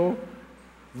digital,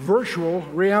 virtual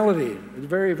reality. It's a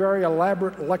very, very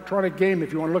elaborate electronic game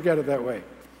if you want to look at it that way.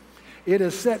 It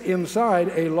is set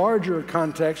inside a larger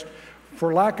context,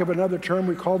 for lack of another term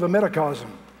we call the metacosm.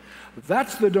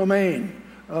 That's the domain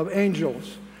of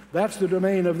angels. That's the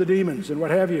domain of the demons and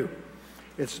what have you.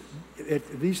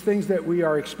 These things that we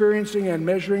are experiencing and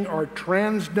measuring are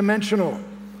transdimensional.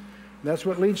 That's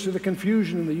what leads to the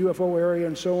confusion in the UFO area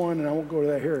and so on, and I won't go to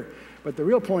that here. But the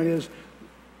real point is,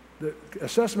 the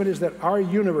assessment is that our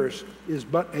universe is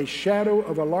but a shadow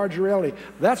of a larger reality.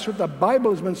 That's what the Bible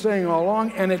has been saying all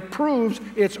along, and it proves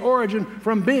its origin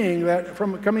from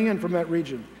coming in from that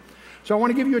region. So I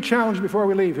want to give you a challenge before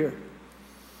we leave here.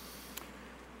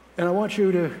 And I want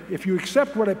you to, if you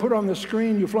accept what I put on the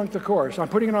screen, you flunk the course. I'm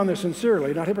putting it on there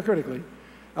sincerely, not hypocritically.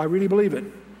 I really believe it.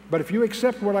 But if you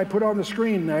accept what I put on the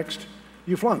screen next,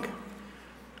 you flunk.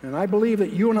 And I believe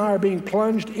that you and I are being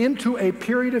plunged into a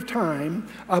period of time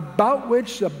about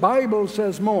which the Bible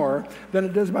says more than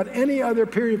it does about any other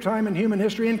period of time in human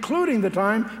history, including the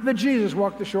time that Jesus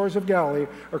walked the shores of Galilee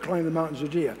or climbed the mountains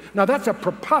of Judea. Now that's a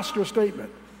preposterous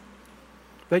statement.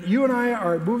 That you and I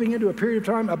are moving into a period of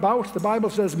time about which the Bible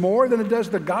says more than it does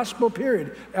the gospel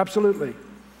period. Absolutely.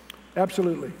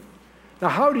 Absolutely.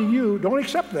 Now don't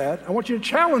accept that. I want you to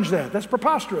challenge that. That's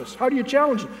preposterous. How do you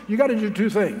challenge it? You got to do 2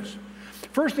 things.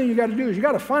 First thing you got to do is you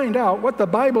got to find out what the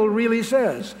Bible really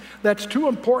says. That's too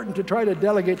important to try to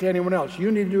delegate to anyone else.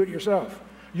 You need to do it yourself.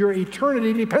 Your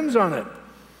eternity depends on it.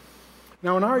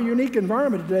 Now, in our unique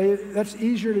environment today, that's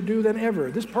easier to do than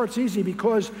ever. This part's easy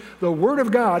because the Word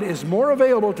of God is more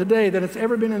available today than it's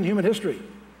ever been in human history.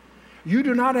 You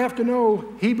do not have to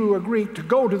know Hebrew or Greek to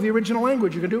go to the original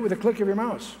language. You can do it with a click of your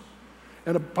mouse.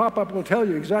 And a pop-up will tell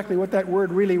you exactly what that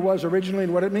word really was originally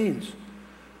and what it means.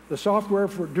 The software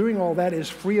for doing all that is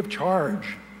free of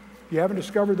charge. If you haven't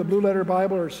discovered the Blue Letter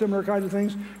Bible or similar kinds of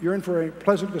things, you're in for a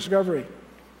pleasant discovery.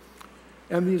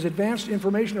 And these advanced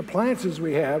information appliances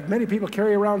we have, many people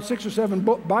carry around 6 or 7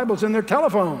 Bibles in their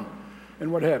telephone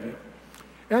and what have you.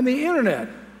 And the internet,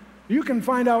 you can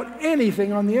find out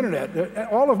anything on the internet.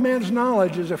 All of man's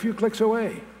knowledge is a few clicks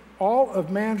away. All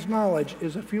of man's knowledge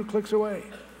is a few clicks away.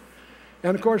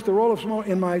 And of course, the role of small,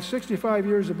 in my 65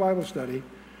 years of Bible study,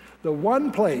 the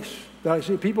one place that I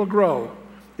see people grow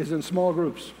is in small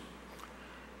groups.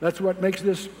 That's what makes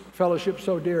this fellowship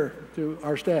so dear to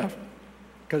our staff,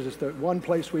 because it's the one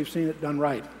place we've seen it done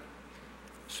right.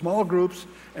 Small groups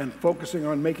and focusing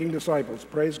on making disciples.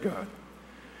 Praise God.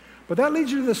 But that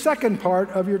leads you to the second part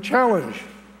of your challenge.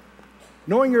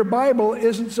 Knowing your Bible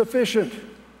isn't sufficient.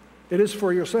 It is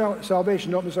for your salvation,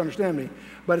 don't misunderstand me.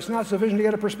 But it's not sufficient to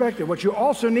get a perspective. What you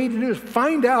also need to do is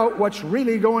find out what's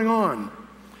really going on.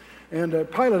 And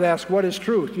Pilate asked, what is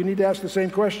truth? You need to ask the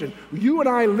same question. You and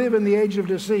I live in the age of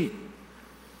deceit.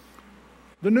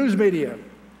 The news media,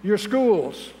 your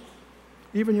schools,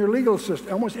 even your legal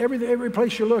system, almost every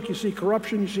place you look, you see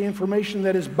corruption, you see information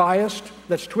that is biased,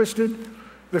 that's twisted,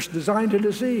 that's designed to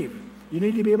deceive. You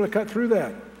need to be able to cut through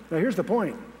that. Now here's the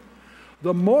point.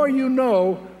 The more you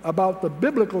know about the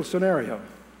biblical scenario,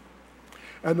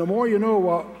 and the more you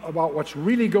know about what's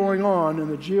really going on in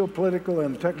the geopolitical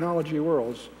and technology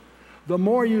worlds, the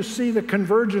more you see the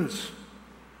convergence.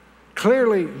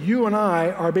 Clearly, you and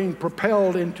I are being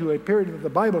propelled into a period that the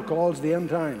Bible calls the end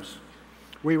times.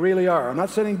 We really are. I'm not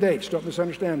setting dates, don't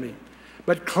misunderstand me.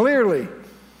 But clearly,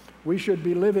 we should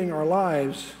be living our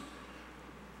lives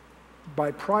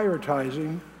by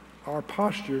prioritizing our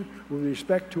posture with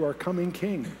respect to our coming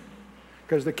King.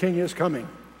 Because the King is coming.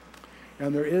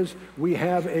 And we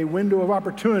have a window of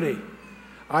opportunity.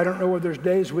 I don't know whether there's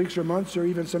days, weeks, or months, or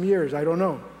even some years. I don't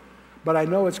know. But I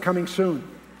know it's coming soon.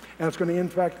 And it's going to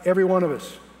impact every one of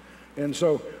us. And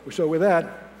so with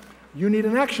that, you need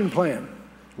an action plan.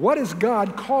 What is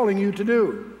God calling you to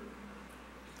do?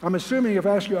 I'm assuming if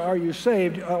I ask you, are you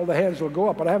saved, all the hands will go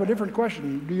up. But I have a different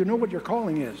question. Do you know what your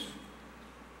calling is?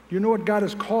 Do you know what God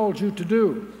has called you to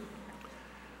do?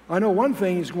 I know one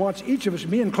thing, He wants each of us,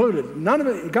 me included. None of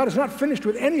it, God is not finished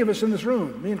with any of us in this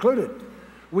room, me included.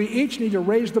 We each need to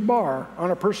raise the bar on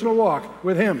a personal walk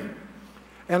with Him.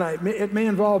 And it may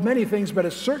involve many things, but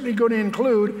it's certainly going to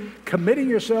include committing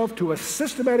yourself to a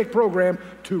systematic program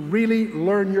to really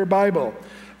learn your Bible.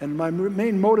 And my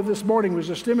main motive this morning was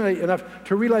to stimulate enough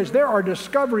to realize there are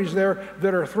discoveries there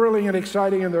that are thrilling and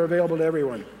exciting, and they're available to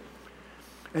everyone.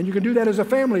 And you can do that as a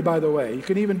family, by the way. You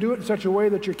can even do it in such a way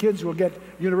that your kids will get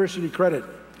university credit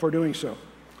for doing so.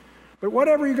 But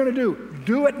whatever you're going to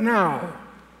do it now.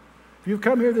 If you've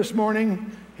come here this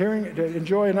morning to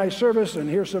enjoy a nice service and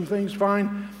hear some things,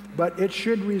 fine. But it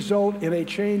should result in a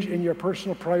change in your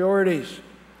personal priorities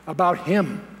about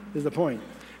Him, is the point.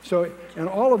 So, and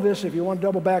all of this, if you want to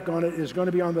double back on it, is going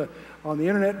to be on the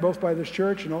internet, both by this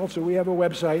church, and also we have a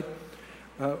website,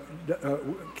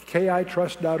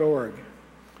 kitrust.org.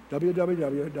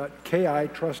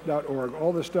 www.kitrust.org.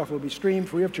 All this stuff will be streamed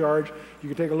free of charge. You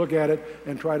can take a look at it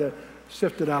and try to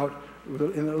sift it out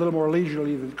in a little more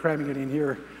leisurely than cramming it in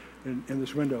here in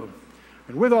this window.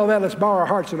 And with all that, let's bow our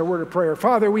hearts in a word of prayer.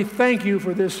 Father, we thank You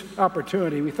for this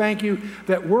opportunity. We thank You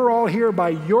that we're all here by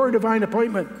Your divine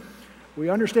appointment. We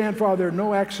understand, Father,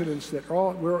 no accidents, that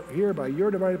we're here by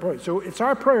Your divine appointment. So it's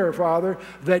our prayer, Father,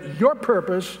 that Your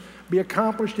purpose be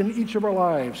accomplished in each of our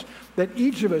lives, that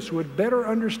each of us would better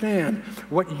understand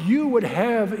what You would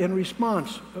have in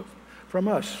response from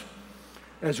us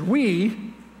as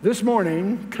we, this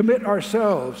morning, commit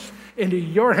ourselves into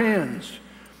Your hands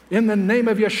in the name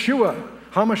of Yeshua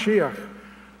HaMashiach,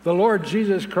 the Lord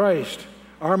Jesus Christ,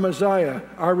 our Messiah,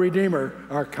 our Redeemer,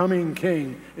 our coming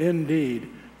King, indeed.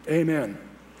 Amen.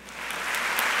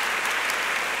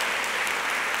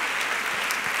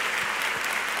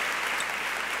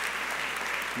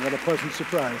 What a pleasant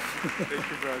surprise. Thank you,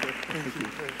 brother. Thank you.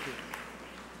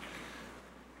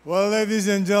 Well, ladies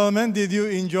and gentlemen, did you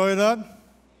enjoy that?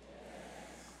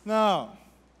 Now,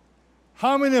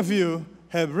 how many of you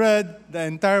have read the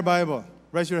entire Bible?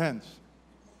 Raise your hands.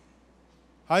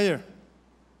 Higher.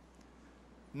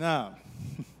 Now,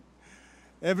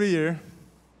 every year,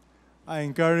 I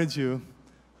encourage you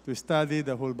to study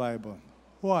the whole Bible.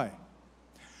 Why?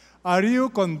 Are you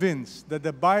convinced that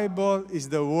the Bible is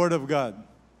the Word of God?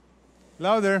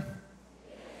 Louder.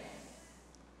 Yes.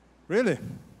 Really?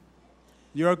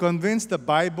 You are convinced the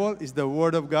Bible is the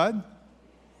Word of God?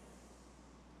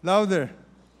 Louder.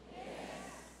 Yes.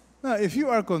 Now, if you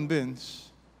are convinced,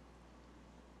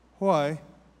 why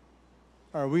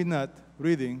are we not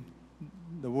reading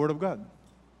the Word of God?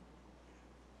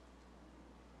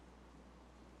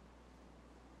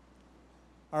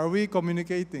 Are we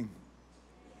communicating?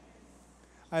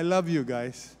 I love you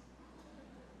guys,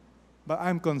 but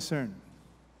I'm concerned.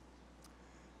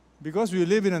 Because we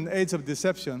live in an age of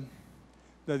deception,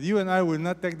 that you and I will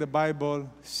not take the Bible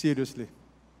seriously.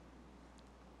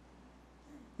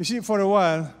 You see, for a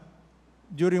while,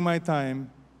 during my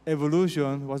time,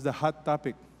 evolution was the hot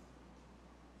topic.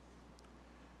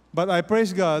 But I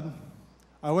praise God,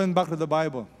 I went back to the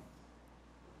Bible.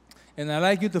 And I'd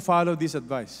like you to follow this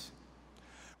advice.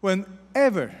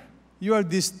 Whenever you are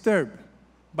disturbed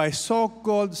by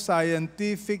so-called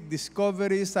scientific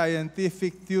discovery,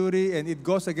 scientific theory, and it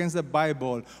goes against the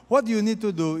Bible, what you need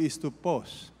to do is to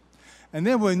pause. And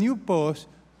then when you pause,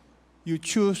 you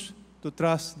choose to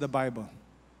trust the Bible.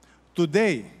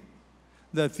 Today,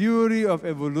 the theory of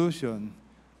evolution,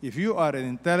 if you are an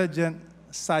intelligent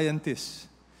scientist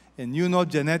and you know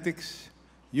genetics,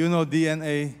 you know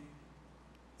DNA,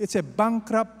 it's a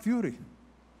bankrupt theory.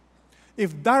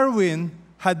 If Darwin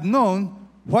had known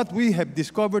what we have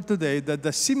discovered today, that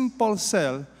the simple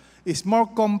cell is more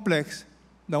complex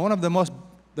than one of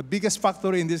the biggest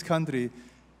factory in this country,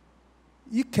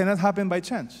 it cannot happen by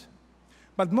chance.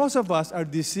 But most of us are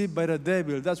deceived by the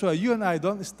devil. That's why you and I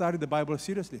don't study the Bible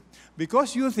seriously.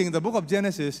 Because you think the book of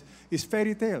Genesis is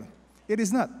fairy tale. It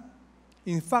is not.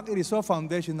 In fact, it is so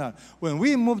foundational. When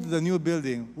we move to the new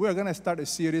building, we are going to start a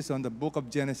series on the book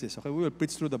of Genesis. Okay, we will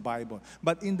preach through the Bible.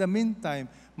 But in the meantime,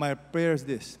 my prayer is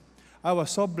this. I was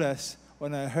so blessed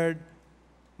when I heard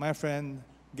my friend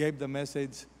gave the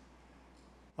message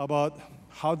about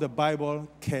how the Bible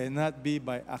cannot be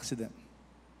by accident.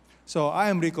 So I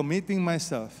am recommitting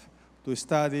myself to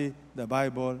study the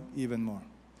Bible even more.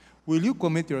 Will you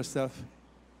commit yourself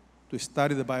to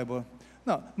study the Bible?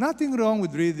 No, nothing wrong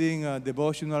with reading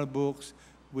devotional books,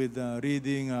 with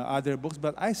reading other books,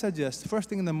 but I suggest first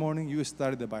thing in the morning you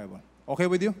study the Bible. Okay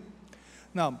with you?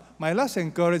 Now, my last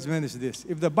encouragement is this.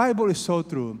 If the Bible is so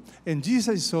true, and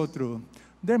Jesus is so true,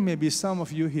 there may be some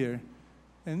of you here,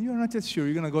 and you are not yet sure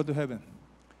you're going to go to heaven.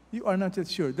 You are not yet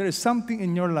sure. There is something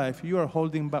in your life you are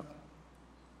holding back.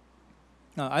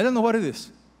 Now, I don't know what it is,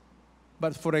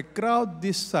 but for a crowd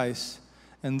this size,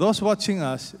 and those watching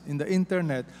us in the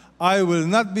internet, I will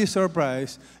not be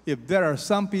surprised if there are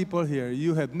some people here,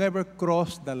 you have never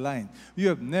crossed the line. You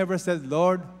have never said,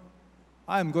 Lord,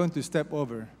 I'm going to step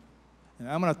over,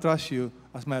 and I'm going to trust you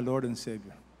as my Lord and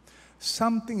Savior.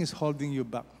 Something is holding you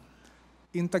back.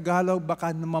 In Tagalog, baka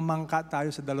namamangka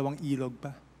tayo sa dalawang ilog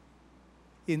pa.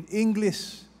 In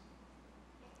English,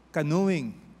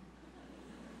 canoeing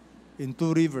in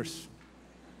 2 rivers.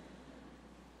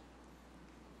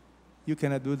 You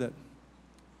cannot do that.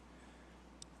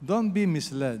 Don't be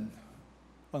misled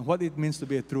on what it means to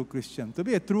be a true Christian. To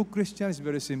be a true Christian is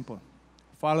very simple.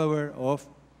 Follower of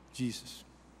Jesus.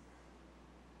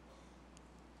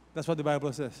 That's what the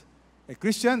Bible says. A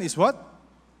Christian is what?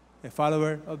 A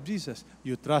follower of Jesus.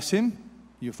 You trust Him,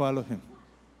 you follow Him.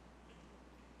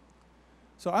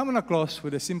 So I'm going to close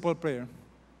with a simple prayer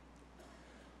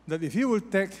that if you will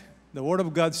take the Word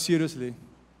of God seriously,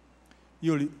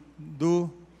 you'll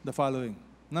do the following.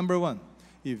 Number 1,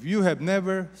 if you have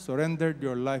never surrendered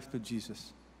your life to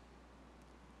Jesus,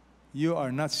 you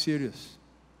are not serious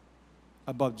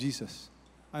about Jesus.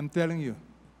 I'm telling you,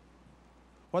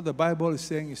 what the Bible is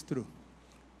saying is true.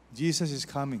 Jesus is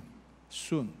coming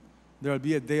soon. There will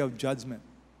be a day of judgment,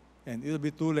 and it will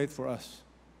be too late for us.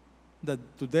 That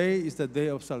today is the day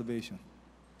of salvation.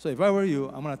 So if I were you,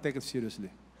 I'm going to take it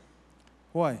seriously.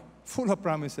 Why? Full of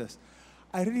promises.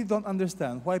 I really don't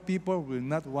understand why people will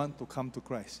not want to come to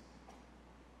Christ.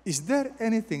 Is there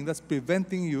anything that's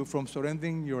preventing you from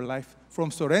surrendering your life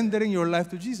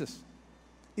to Jesus?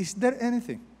 Is there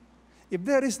anything? If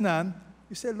there is none,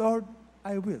 you say, Lord,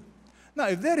 I will. Now,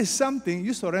 if there is something,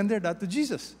 you surrender that to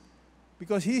Jesus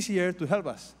because He's here to help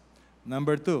us.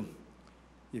 Number 2,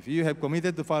 if you have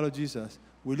committed to follow Jesus,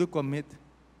 will you commit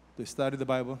to study the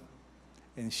Bible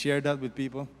and share that with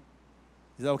people?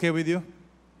 Is that okay with you?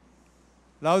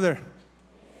 Louder.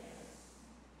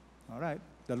 All right.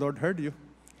 The Lord heard you.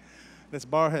 Let's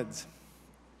bow our heads.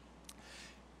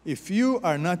 If you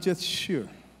are not yet sure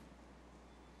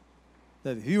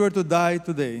that if you were to die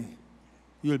today,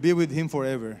 you'll be with Him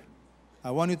forever, I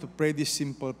want you to pray this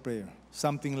simple prayer,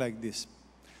 something like this.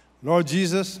 Lord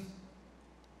Jesus,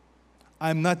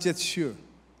 I'm not yet sure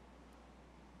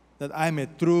that I'm a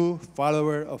true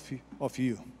follower of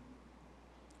you.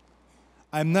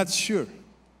 I'm not sure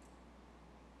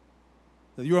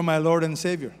that you are my Lord and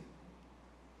Savior.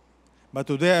 But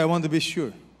today I want to be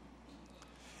sure.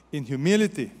 In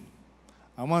humility,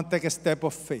 I want to take a step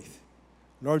of faith.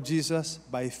 Lord Jesus,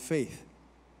 by faith,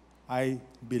 I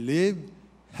believe,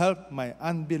 help my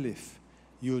unbelief.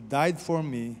 You died for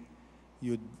me.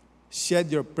 You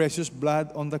shed your precious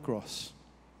blood on the cross.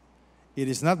 It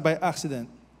is not by accident,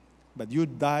 but you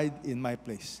died in my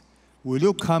place. Will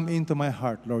you come into my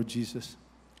heart, Lord Jesus?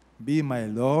 Be my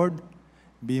Lord,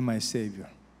 be my Savior.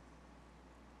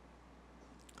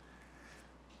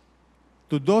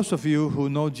 To those of you who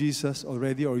know Jesus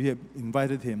already or you have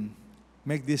invited Him,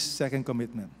 make this second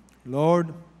commitment.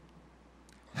 Lord,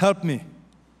 help me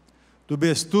to be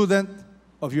a student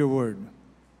of your word.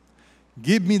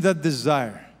 Give me that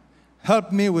desire.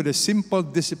 help me with a simple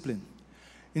discipline.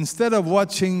 Instead of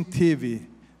watching TV,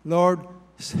 Lord,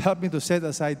 help me to set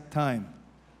aside time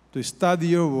to study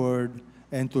your word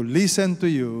and to listen to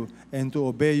you and to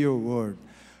obey your word.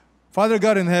 Father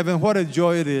God in heaven, what a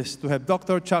joy it is to have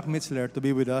Dr. Chuck Missler to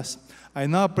be with us. I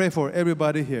now pray for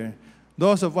everybody here.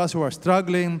 Those of us who are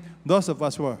struggling, those of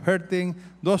us who are hurting,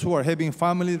 those who are having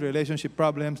family relationship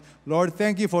problems. Lord,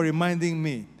 thank you for reminding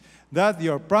me that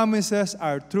your promises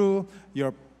are true,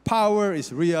 your power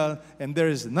is real, and there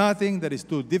is nothing that is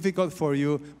too difficult for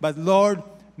you. But Lord,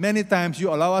 many times you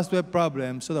allow us to have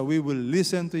problems so that we will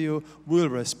listen to you, we will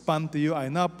respond to you. I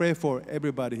now pray for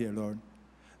everybody here, Lord,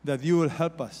 that you will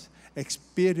help us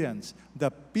experience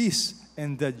the peace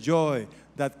and the joy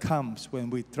that comes when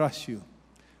we trust you.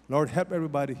 Lord, help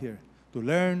everybody here to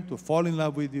learn, to fall in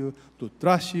love with you, to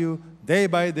trust you day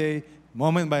by day,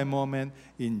 moment by moment.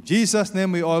 In Jesus'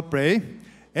 name we all pray.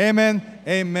 Amen.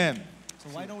 Amen. So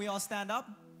why don't we all stand up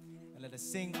and let us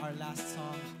sing our last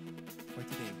song for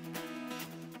today.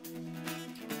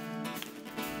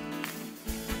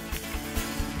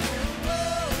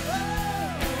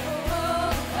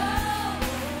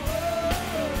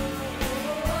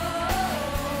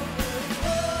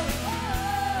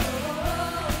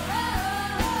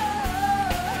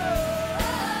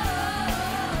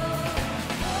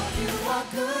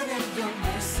 Good and your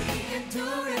mercy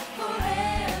endureth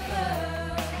forever.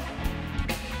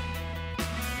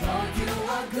 Lord, you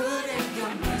are good and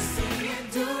your mercy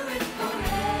endureth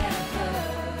forever.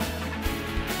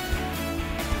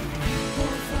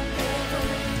 People from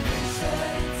every nation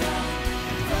and tongue,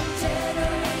 from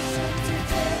generation to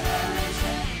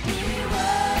generation, we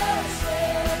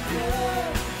worship you.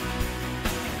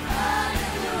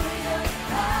 Hallelujah,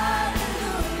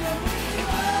 hallelujah, we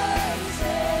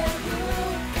worship you.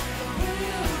 Who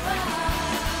you are,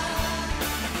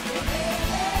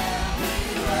 we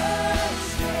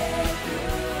worship you.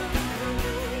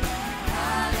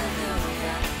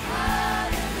 Hallelujah,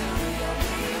 hallelujah,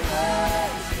 we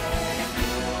worship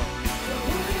you.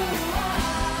 Who you are,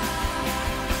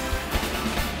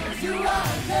 you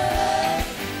are good.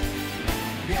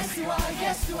 Yes, you are,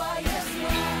 yes, you are, yes, you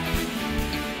are.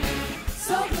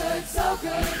 So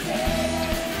good,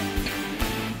 yeah.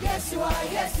 Yes, you are,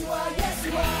 yes, you are, yes,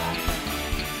 you are.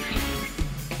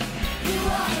 You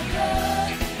are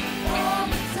good all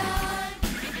the time,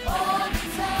 all the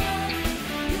time.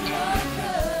 You are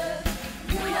good,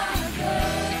 you are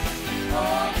good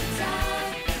all the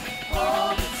time,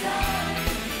 all the time.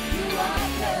 You are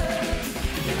good,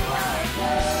 you are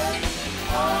good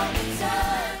all the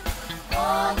time,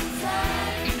 all the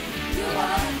time. You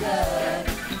are good,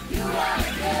 you are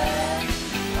good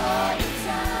all the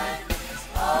time,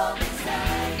 all the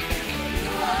time.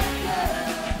 You are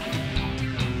good.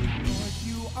 Lord,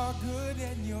 you are good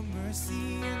and your mercy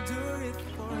endureth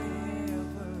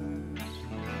forever.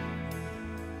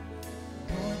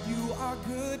 Lord, you are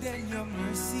good and your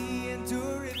mercy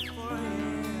endureth forever.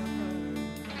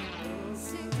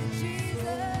 Sing to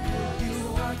Jesus. You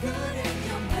are good and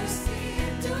your mercy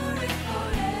Endureth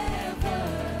forever.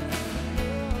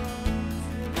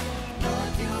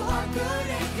 Lord, you are good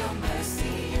and your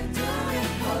mercy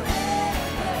endureth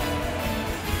forever.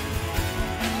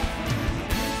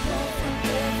 People from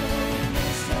every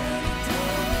nation and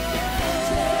tongue, from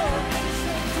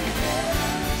generation to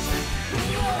generation, we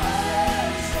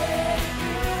worship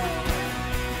you.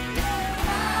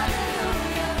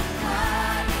 Hallelujah,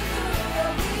 hallelujah,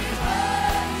 we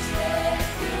worship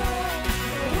you.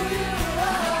 Who you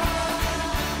are,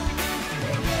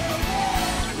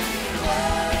 we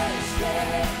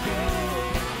worship you.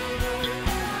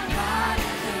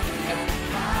 Hallelujah,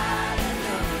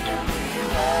 hallelujah, we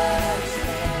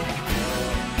worship you.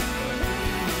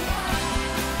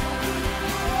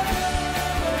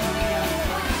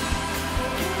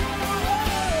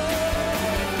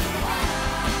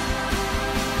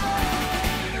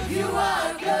 You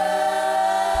are good.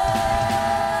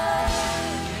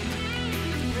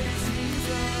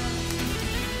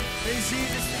 Praise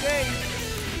Jesus today.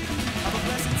 Have a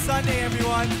blessed Sunday,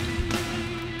 everyone.